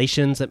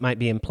regulations that might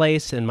be in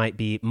place and might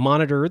be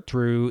monitored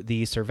through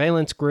the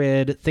surveillance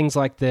grid, things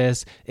like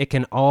this, it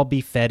can all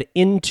be fed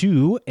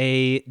into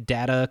a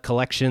data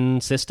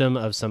collection system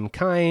of some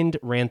kind,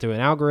 ran through an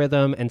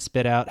algorithm, and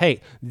spit out,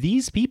 hey,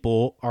 these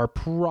people are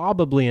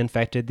probably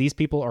infected, these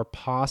people are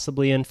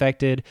possibly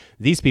infected,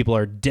 these these people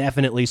are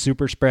definitely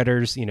super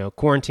spreaders,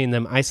 quarantine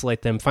them,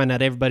 isolate them, find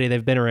out everybody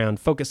they've been around,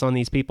 focus on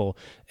these people.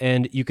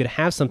 And you could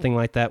have something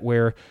like that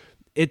where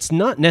it's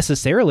not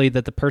necessarily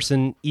that the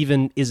person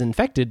even is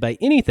infected by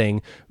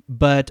anything,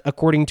 but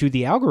according to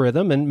the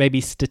algorithm and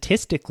maybe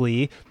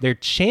statistically, their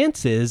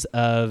chances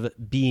of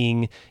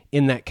being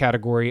in that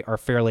category are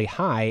fairly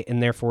high,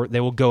 and therefore they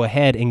will go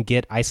ahead and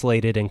get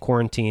isolated and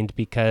quarantined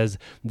because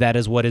that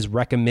is what is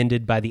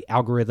recommended by the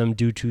algorithm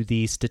due to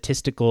the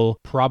statistical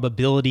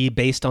probability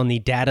based on the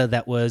data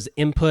that was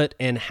input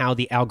and how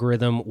the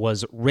algorithm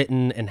was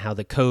written and how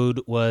the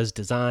code was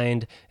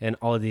designed and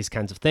all of these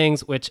kinds of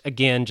things, which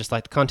again, just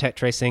like the contact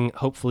tracing,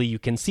 hopefully you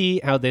can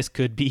see how this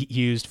could be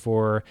used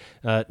for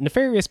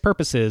nefarious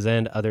purposes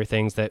and other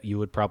things that you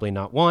would probably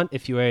not want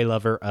if you are a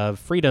lover of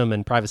freedom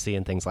and privacy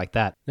and things like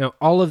that. Now,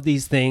 all of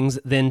these things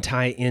then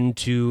tie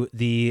into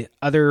the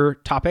other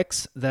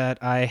topics that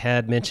I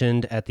had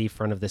mentioned at the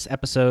front of this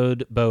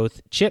episode,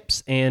 both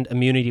chips and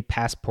immunity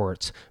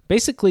passports.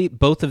 Basically,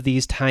 both of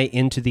these tie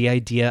into the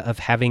idea of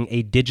having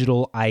a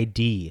digital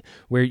ID,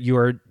 where you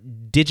are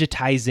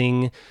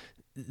digitizing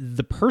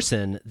the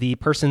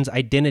person's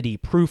identity,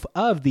 proof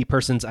of the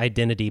person's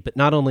identity, but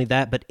not only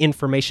that, but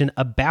information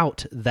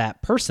about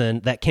that person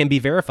that can be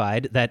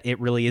verified that it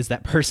really is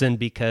that person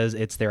because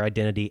it's their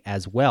identity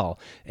as well.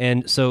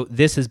 And so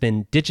this has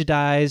been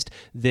digitized.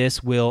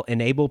 This will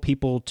enable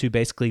people to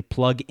basically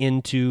plug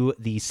into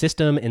the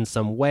system in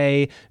some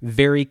way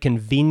very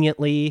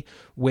conveniently,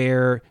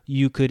 where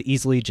you could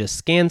easily just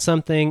scan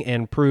something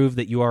and prove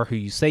that you are who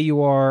you say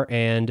you are,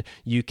 and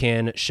you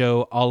can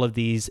show all of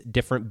these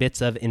different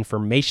bits of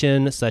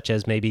information, such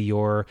as maybe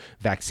your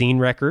vaccine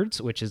records,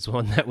 which is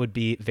one that would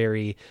be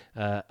very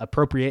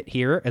appropriate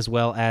here, as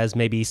well as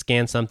maybe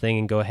scan something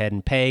and go ahead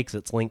and pay because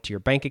it's linked to your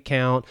bank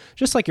account,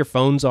 just like your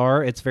phones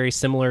are. It's very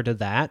similar to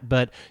that,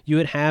 but you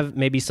would have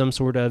maybe some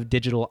sort of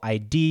digital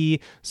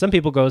ID. Some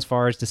people go as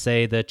far as to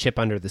say the chip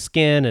under the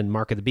skin and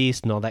mark of the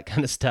beast and all that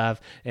kind of stuff,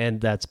 and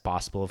that's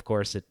possible. Of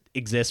course, it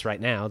exists right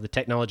now. The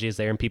technology is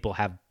there, and people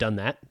have done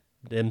that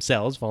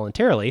themselves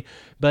voluntarily,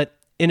 but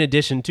in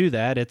addition to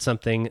that, it's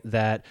something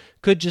that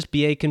could just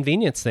be a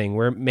convenience thing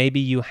where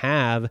maybe you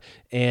have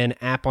an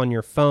app on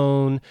your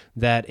phone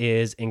that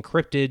is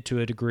encrypted to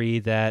a degree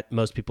that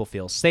most people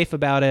feel safe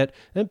about it.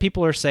 And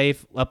people are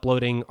safe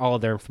uploading all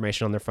of their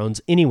information on their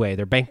phones anyway,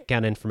 their bank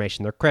account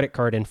information, their credit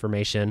card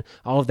information,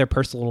 all of their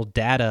personal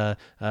data,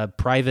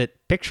 private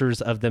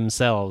pictures of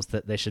themselves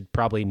that they should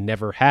probably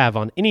never have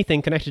on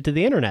anything connected to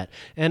the internet,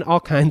 and all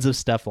kinds of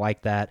stuff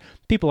like that.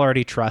 People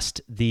already trust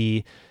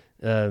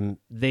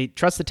they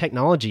trust the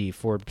technology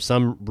for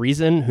some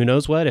reason, who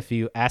knows what. If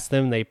you ask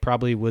them, they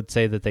probably would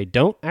say that they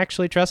don't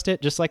actually trust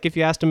it. Just like if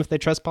you asked them if they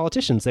trust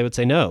politicians, they would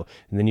say no.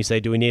 And then you say,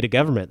 do we need a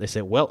government? They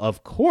say, well,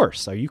 of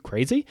course. Are you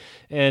crazy?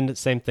 And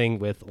same thing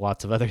with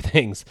lots of other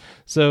things.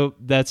 So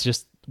that's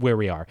just where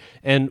we are.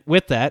 And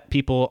with that,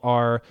 people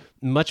are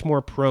much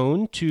more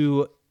prone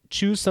to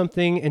choose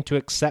something and to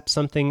accept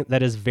something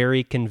that is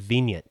very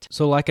convenient.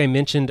 So like I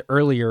mentioned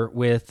earlier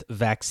with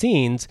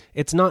vaccines,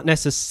 it's not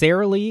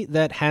necessarily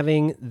that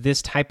having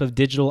this type of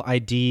digital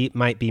ID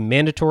might be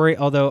mandatory,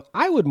 although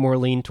I would more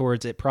lean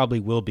towards it probably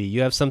will be. You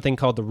have something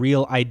called the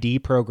Real ID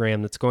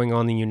program that's going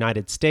on in the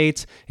United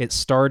States. It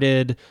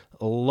started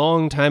a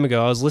long time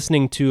ago. I was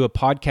listening to a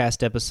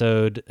podcast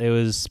episode. It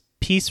was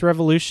Peace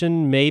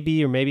Revolution,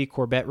 maybe, or maybe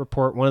Corbett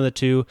Report, one of the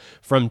two,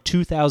 from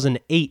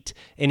 2008,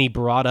 and he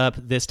brought up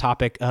this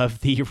topic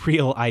of the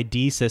Real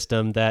ID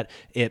system that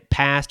it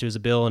passed. It was a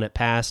bill, and it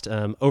passed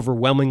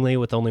overwhelmingly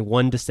with only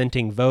one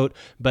dissenting vote,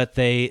 but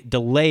they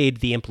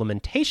delayed the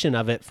implementation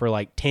of it for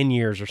like 10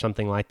 years or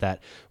something like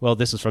that. Well,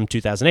 this was from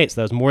 2008,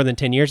 so that was more than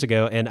 10 years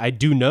ago, and I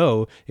do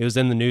know it was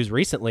in the news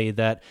recently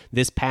that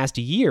this past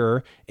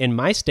year, in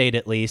my state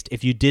at least,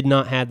 if you did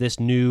not have this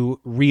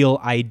new Real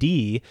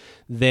ID,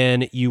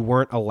 then you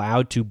weren't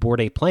allowed to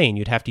board a plane.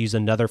 You'd have to use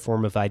another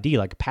form of ID,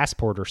 like a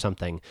passport or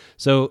something.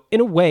 So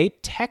in a way,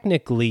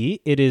 technically,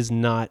 it is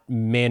not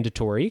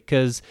mandatory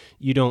because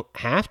you don't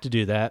have to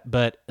do that.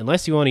 But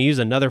unless you want to use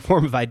another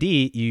form of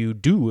ID, you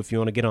do if you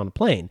want to get on a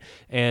plane.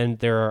 And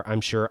there are,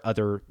 I'm sure,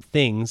 other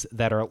things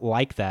that are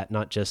like that,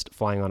 not just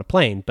flying on a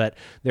plane, but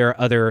there are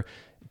other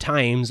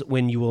times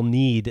when you will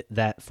need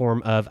that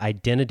form of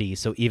identity.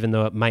 So even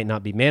though it might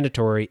not be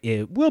mandatory,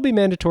 it will be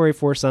mandatory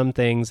for some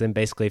things. And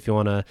basically, if you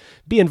want to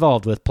be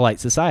involved with polite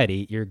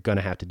society, you're going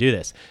to have to do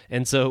this.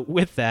 And so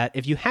with that,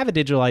 if you have a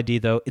digital ID,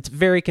 though, it's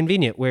very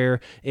convenient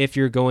where if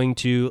you're going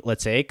to,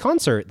 let's say, a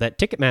concert that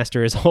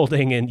Ticketmaster is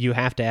holding and you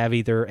have to have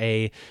either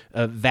a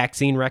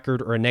vaccine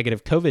record or a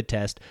negative COVID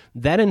test,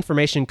 that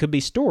information could be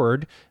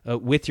stored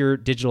with your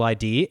digital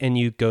ID, and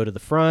you go to the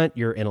front,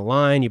 you're in a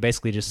line, you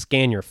basically just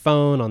scan your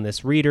phone on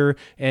this reader, reader,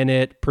 and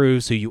it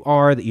proves who you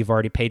are, that you've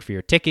already paid for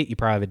your ticket. You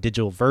probably have a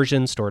digital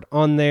version stored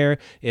on there.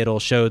 It'll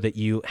show that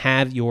you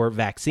have your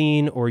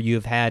vaccine or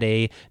you've had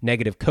a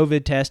negative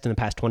COVID test in the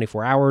past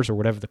 24 hours or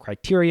whatever the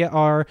criteria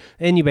are,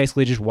 and you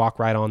basically just walk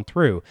right on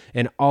through.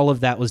 And all of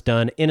that was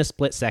done in a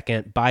split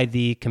second by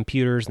the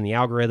computers and the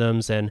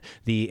algorithms and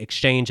the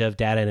exchange of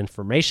data and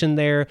information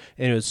there,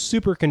 and it was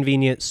super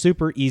convenient,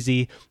 super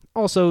easy.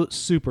 Also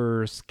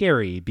super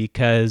scary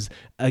because,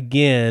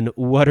 again,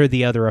 what are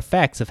the other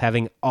effects of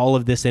having all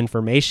of this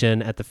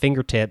information at the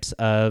fingertips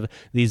of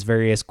these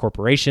various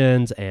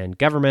corporations and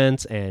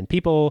governments and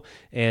people,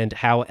 and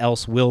how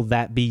else will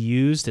that be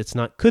used? It's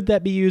not could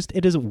that be used,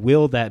 it is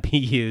will that be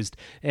used,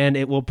 and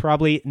it will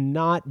probably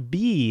not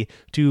be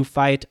to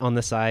fight on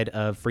the side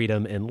of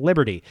freedom and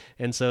liberty.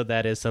 And so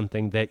that is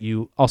something that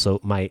you also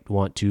might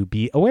want to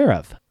be aware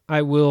of.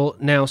 I will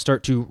now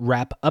start to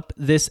wrap up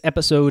this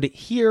episode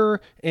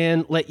here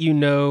and let you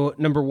know,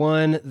 number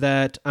one,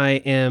 that I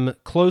am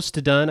close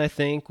to done, I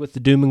think, with the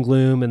doom and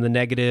gloom and the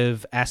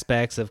negative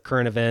aspects of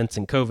current events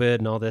and COVID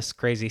and all this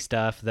crazy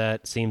stuff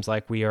that seems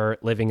like we are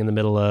living in the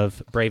middle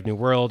of Brave New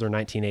World or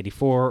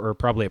 1984, or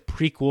probably a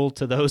prequel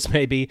to those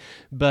maybe.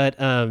 But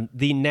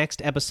the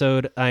next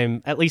episode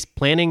I'm at least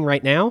planning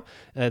right now,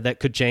 that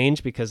could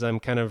change because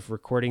I'm kind of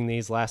recording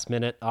these last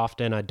minute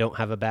often. I don't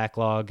have a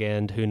backlog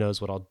and who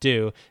knows what I'll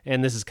do.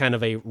 And this is kind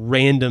of a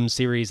random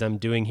series I'm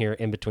doing here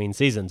in between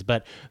seasons.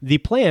 But the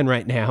plan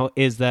right now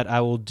is that I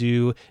will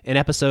do an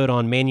episode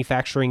on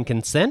manufacturing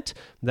consent.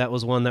 That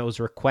was one that was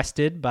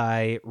requested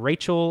by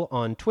Rachel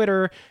on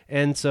Twitter.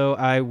 And so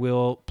I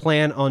will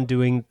plan on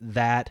doing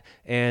that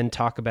and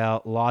talk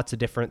about lots of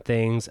different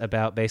things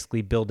about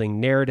basically building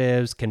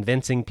narratives,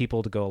 convincing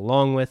people to go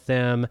along with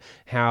them,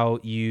 how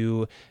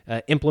you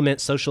implement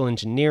social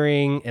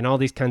engineering and all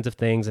these kinds of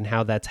things, and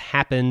how that's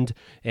happened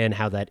and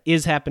how that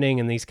is happening,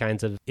 and these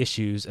kinds of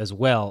issues as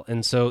well.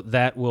 And so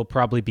that will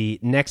probably be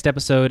next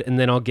episode. And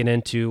then I'll get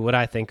into what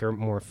I think are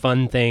more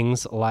fun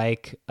things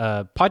like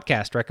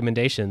podcast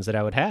recommendations that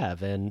I would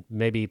have, and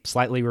maybe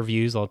slightly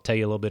reviews. I'll tell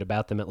you a little bit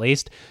about them at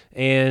least.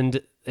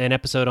 And an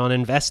episode on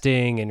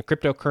investing and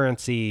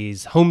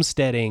cryptocurrencies,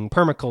 homesteading,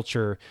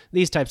 permaculture,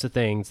 these types of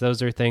things.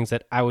 Those are things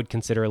that I would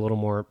consider a little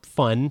more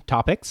fun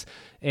topics.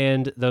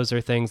 And those are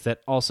things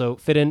that also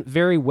fit in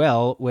very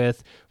well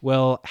with,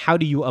 well, how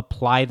do you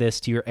apply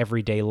this to your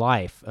everyday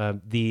life?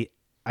 The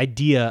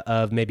idea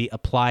of maybe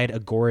applied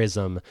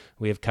agorism.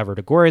 We have covered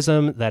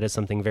agorism. That is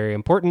something very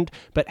important.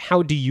 But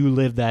how do you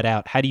live that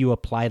out? How do you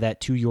apply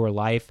that to your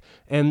life?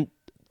 And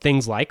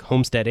things like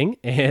homesteading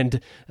and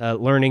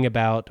learning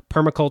about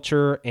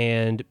permaculture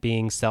and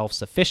being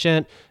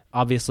self-sufficient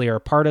obviously are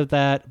a part of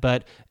that,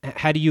 but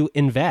how do you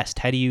invest?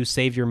 How do you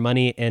save your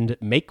money and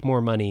make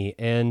more money?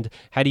 And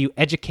how do you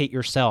educate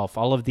yourself?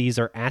 All of these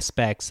are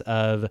aspects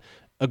of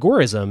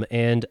agorism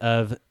and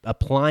of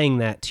applying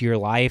that to your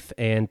life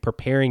and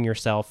preparing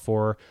yourself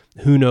for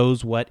who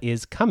knows what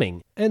is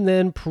coming. And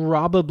then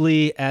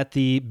probably at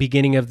the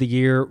beginning of the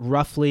year,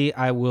 roughly,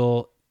 I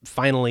will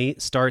finally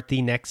start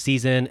the next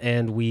season,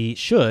 and we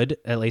should,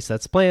 at least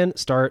that's the plan,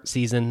 start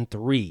season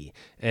 3.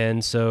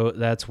 And so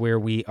that's where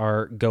we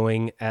are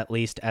going, at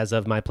least as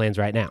of my plans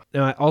right now.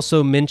 Now, I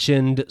also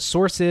mentioned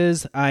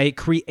sources. I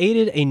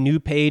created a new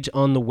page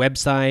on the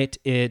website.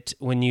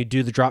 When you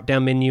do the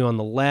drop-down menu on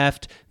the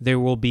left, there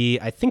will be,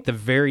 I think the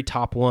very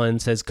top one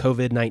says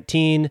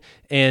COVID-19,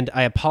 and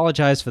I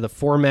apologize for the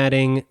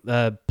formatting.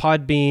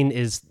 Podbean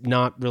is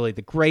not really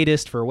the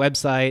greatest for a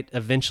website.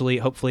 Eventually,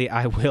 hopefully,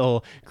 I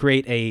will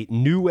create a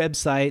new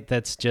website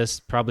that's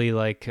just probably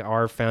like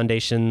our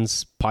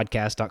foundation's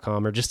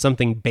podcast.com or just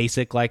something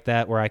basic like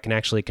that where I can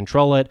actually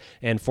control it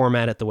and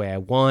format it the way I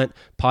want.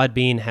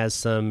 Podbean has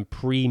some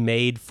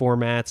pre-made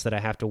formats that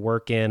I have to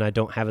work in. I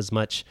don't have as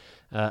much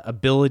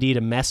ability to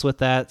mess with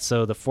that.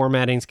 So the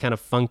formatting's kind of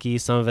funky.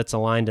 Some of it's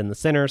aligned in the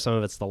center, some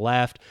of it's the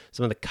left.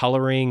 Some of the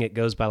coloring, it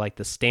goes by like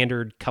the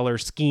standard color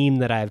scheme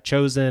that I have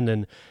chosen.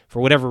 And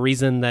for whatever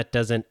reason, that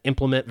doesn't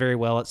implement very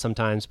well at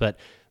sometimes. But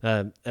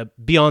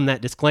beyond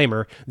that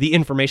disclaimer, the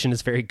information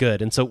is very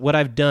good. And so what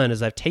I've done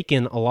is I've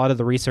taken a lot of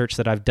the research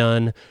that I've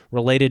done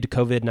related to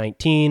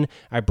COVID-19.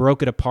 I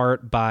broke it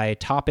apart by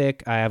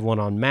topic. I have one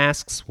on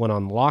masks, one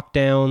on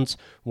lockdowns,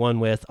 one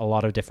with a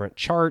lot of different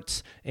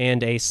charts,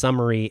 and a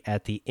summary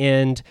at the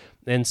end.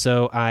 And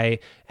so I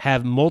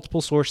have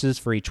multiple sources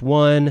for each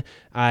one.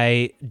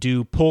 I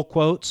do pull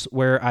quotes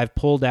where I've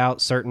pulled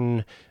out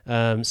certain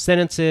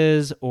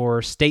sentences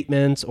or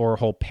statements or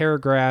whole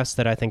paragraphs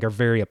that I think are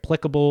very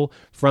applicable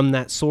from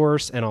that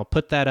source, and I'll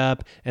put that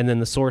up, and then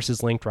the source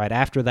is linked right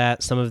after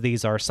that. Some of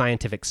these are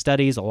scientific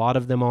studies. A lot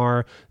of them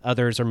are.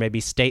 Others are maybe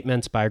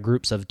statements by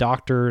groups of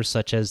doctors,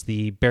 such as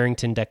the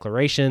Barrington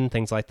Declaration,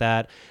 things like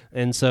that.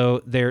 And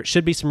so there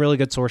should be some really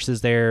good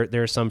sources there.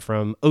 There's some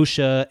from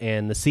OSHA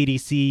and the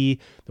CDC CDC,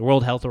 the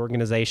World Health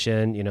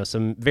Organization,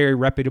 some very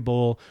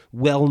reputable,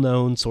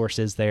 well-known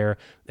sources there.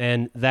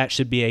 And that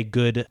should be a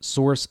good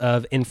source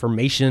of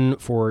information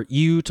for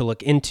you to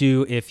look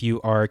into if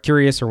you are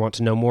curious or want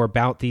to know more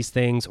about these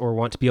things, or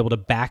want to be able to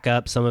back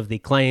up some of the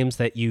claims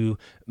that you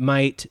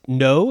might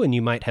know and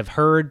you might have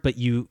heard, but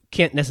you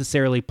can't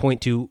necessarily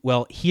point to,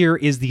 well, here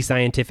is the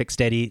scientific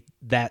study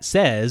that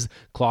says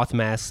cloth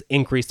masks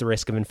increase the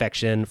risk of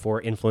infection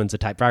for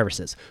influenza-type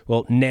viruses.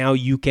 Well, now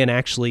you can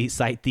actually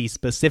cite the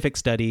specific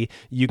study.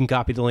 You can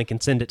copy the link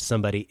and send it to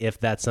somebody if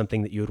that's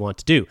something that you would want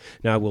to do.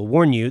 Now, I will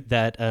warn you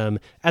that,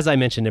 as I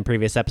mentioned in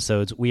previous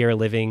episodes, we are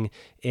living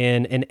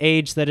in an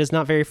age that is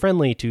not very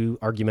friendly to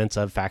arguments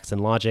of facts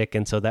and logic,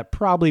 and so that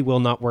probably will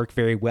not work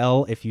very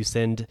well if you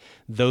send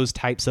those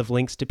types of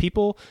links to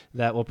people.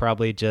 That will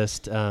probably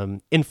just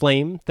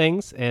inflame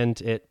things,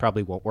 and it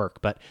probably won't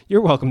work, but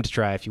you're welcome to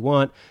try if you want.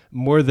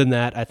 More than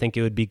that, I think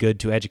it would be good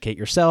to educate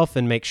yourself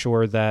and make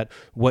sure that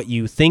what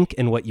you think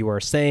and what you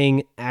are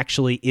saying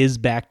actually is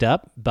backed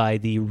up by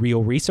the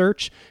real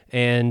research.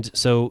 And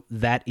so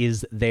that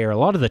is there. A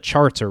lot of the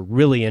charts are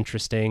really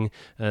interesting.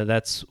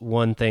 That's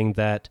one thing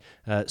that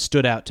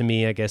stood out to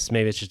me. I guess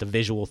maybe it's just a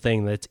visual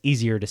thing that's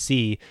easier to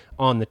see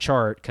on the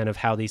chart, kind of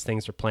how these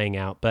things are playing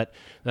out. But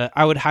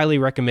I would highly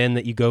recommend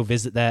that you go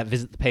visit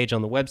the page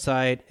on the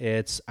website.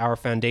 It's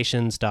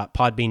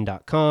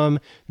ourfoundations.podbean.com.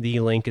 The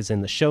link is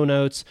in the show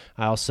notes.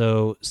 I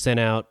also sent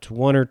out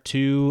 1 or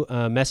 2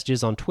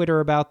 messages on Twitter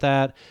about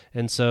that,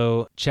 and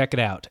so check it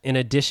out. In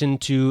addition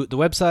to the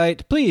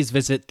website, please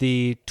visit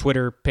the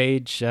Twitter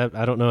page.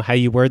 I don't know how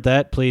you word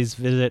that. Please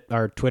visit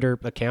our Twitter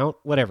account,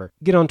 whatever.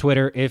 Get on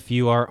Twitter if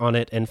you are on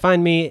it and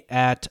find me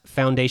at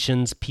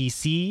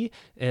FoundationsPC,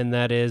 and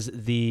that is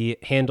the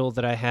handle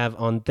that I have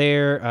on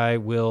there. I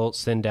will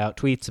send out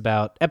tweets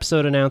about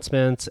episode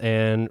announcements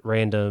and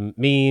random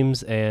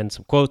memes and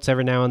some quotes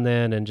every now and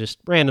then, and just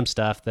random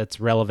stuff that's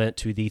relevant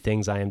to the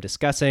things I am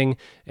discussing.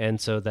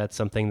 And so that's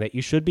something that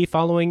you should be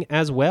following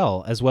as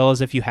well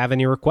as if you have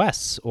any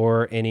requests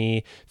or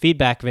any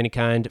feedback of any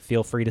kind,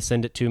 feel free to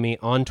send it to me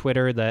on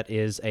Twitter. That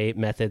is a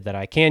method that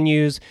I can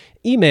use.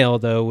 Email,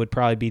 though, would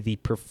probably be the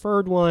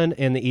preferred one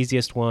and the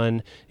easiest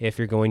one if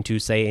you're going to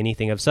say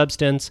anything of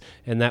substance,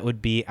 and that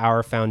would be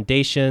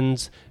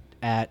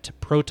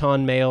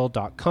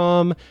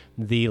ourfoundations@protonmail.com.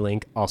 The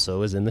link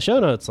also is in the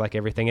show notes, like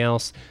everything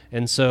else.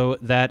 And so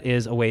that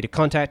is a way to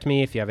contact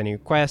me if you have any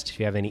requests, if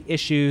you have any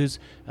issues.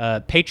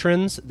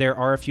 Patrons, there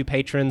are a few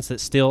patrons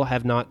that still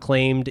have not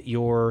claimed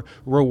your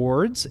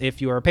rewards.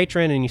 If you are a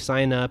patron and you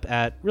sign up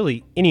at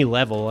really any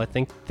level, I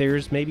think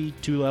there's maybe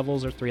 2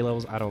 levels or 3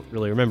 levels. I don't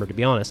really remember, to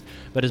be honest,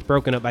 but it's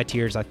broken up by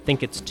tiers. I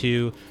think it's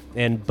 2,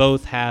 and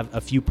both have a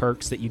few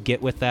perks that you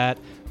get with that,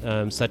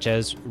 such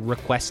as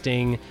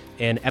requesting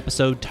an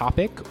episode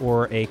topic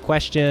or a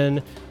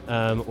question,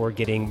 or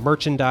getting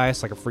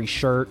merchandise like a free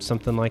shirt,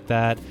 something like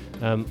that.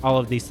 All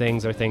of these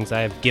things are things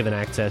I have given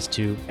access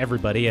to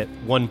everybody at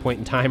one point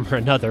in time or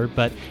another,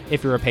 but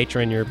if you're a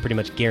patron, you're pretty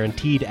much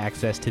guaranteed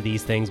access to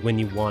these things when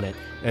you want it.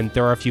 And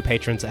there are a few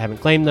patrons that haven't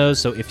claimed those,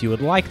 so if you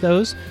would like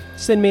those,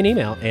 send me an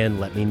email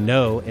and let me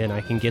know, and I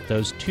can get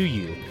those to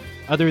you.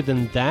 Other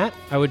than that,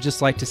 I would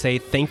just like to say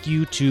thank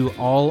you to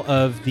all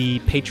of the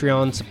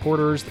Patreon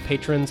supporters, the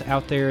patrons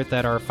out there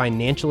that are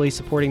financially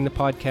supporting the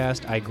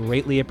podcast. I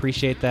greatly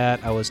appreciate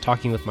that. I was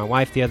talking with my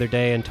wife the other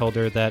day and told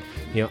her that,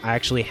 I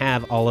actually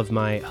have all of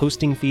my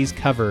hosting fees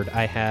covered.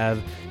 I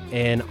have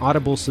an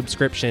Audible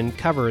subscription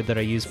covered that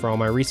I use for all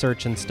my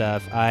research and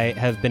stuff. I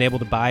have been able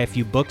to buy a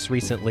few books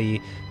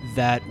recently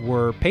that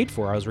were paid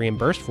for. I was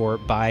reimbursed for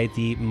by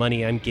the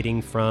money I'm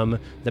getting from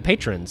the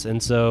patrons.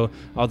 And so,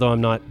 although I'm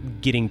not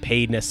getting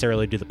paid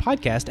necessarily to do the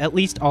podcast, at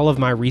least all of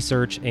my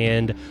research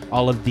and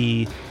all of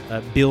the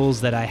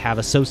bills that I have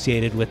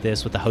associated with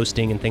this, with the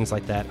hosting and things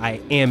like that,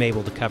 I am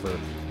able to cover.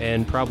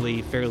 And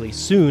probably fairly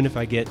soon, if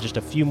I get just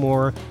a few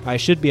more, I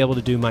should be able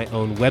to do my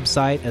own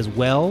website as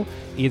well.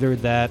 Either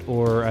that,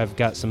 or I've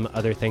got some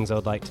other things I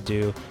would like to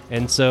do.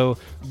 And so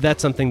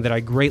that's something that I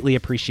greatly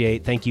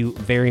appreciate. Thank you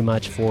very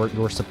much for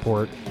your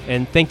support.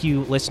 And thank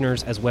you,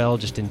 listeners, as well,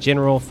 just in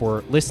general,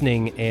 for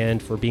listening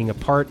and for being a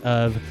part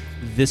of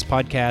this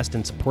podcast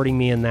and supporting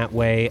me in that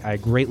way. I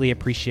greatly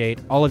appreciate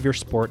all of your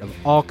support of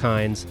all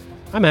kinds.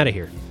 I'm out of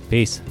here.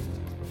 Peace.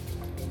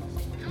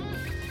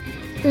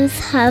 This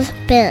has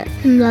been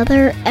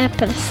another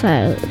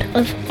episode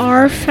of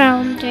Our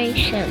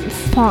Foundations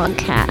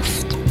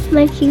podcast.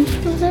 Thank you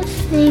for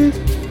listening.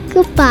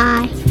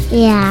 Goodbye.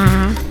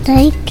 Yeah,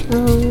 thank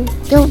you.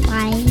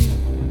 Goodbye.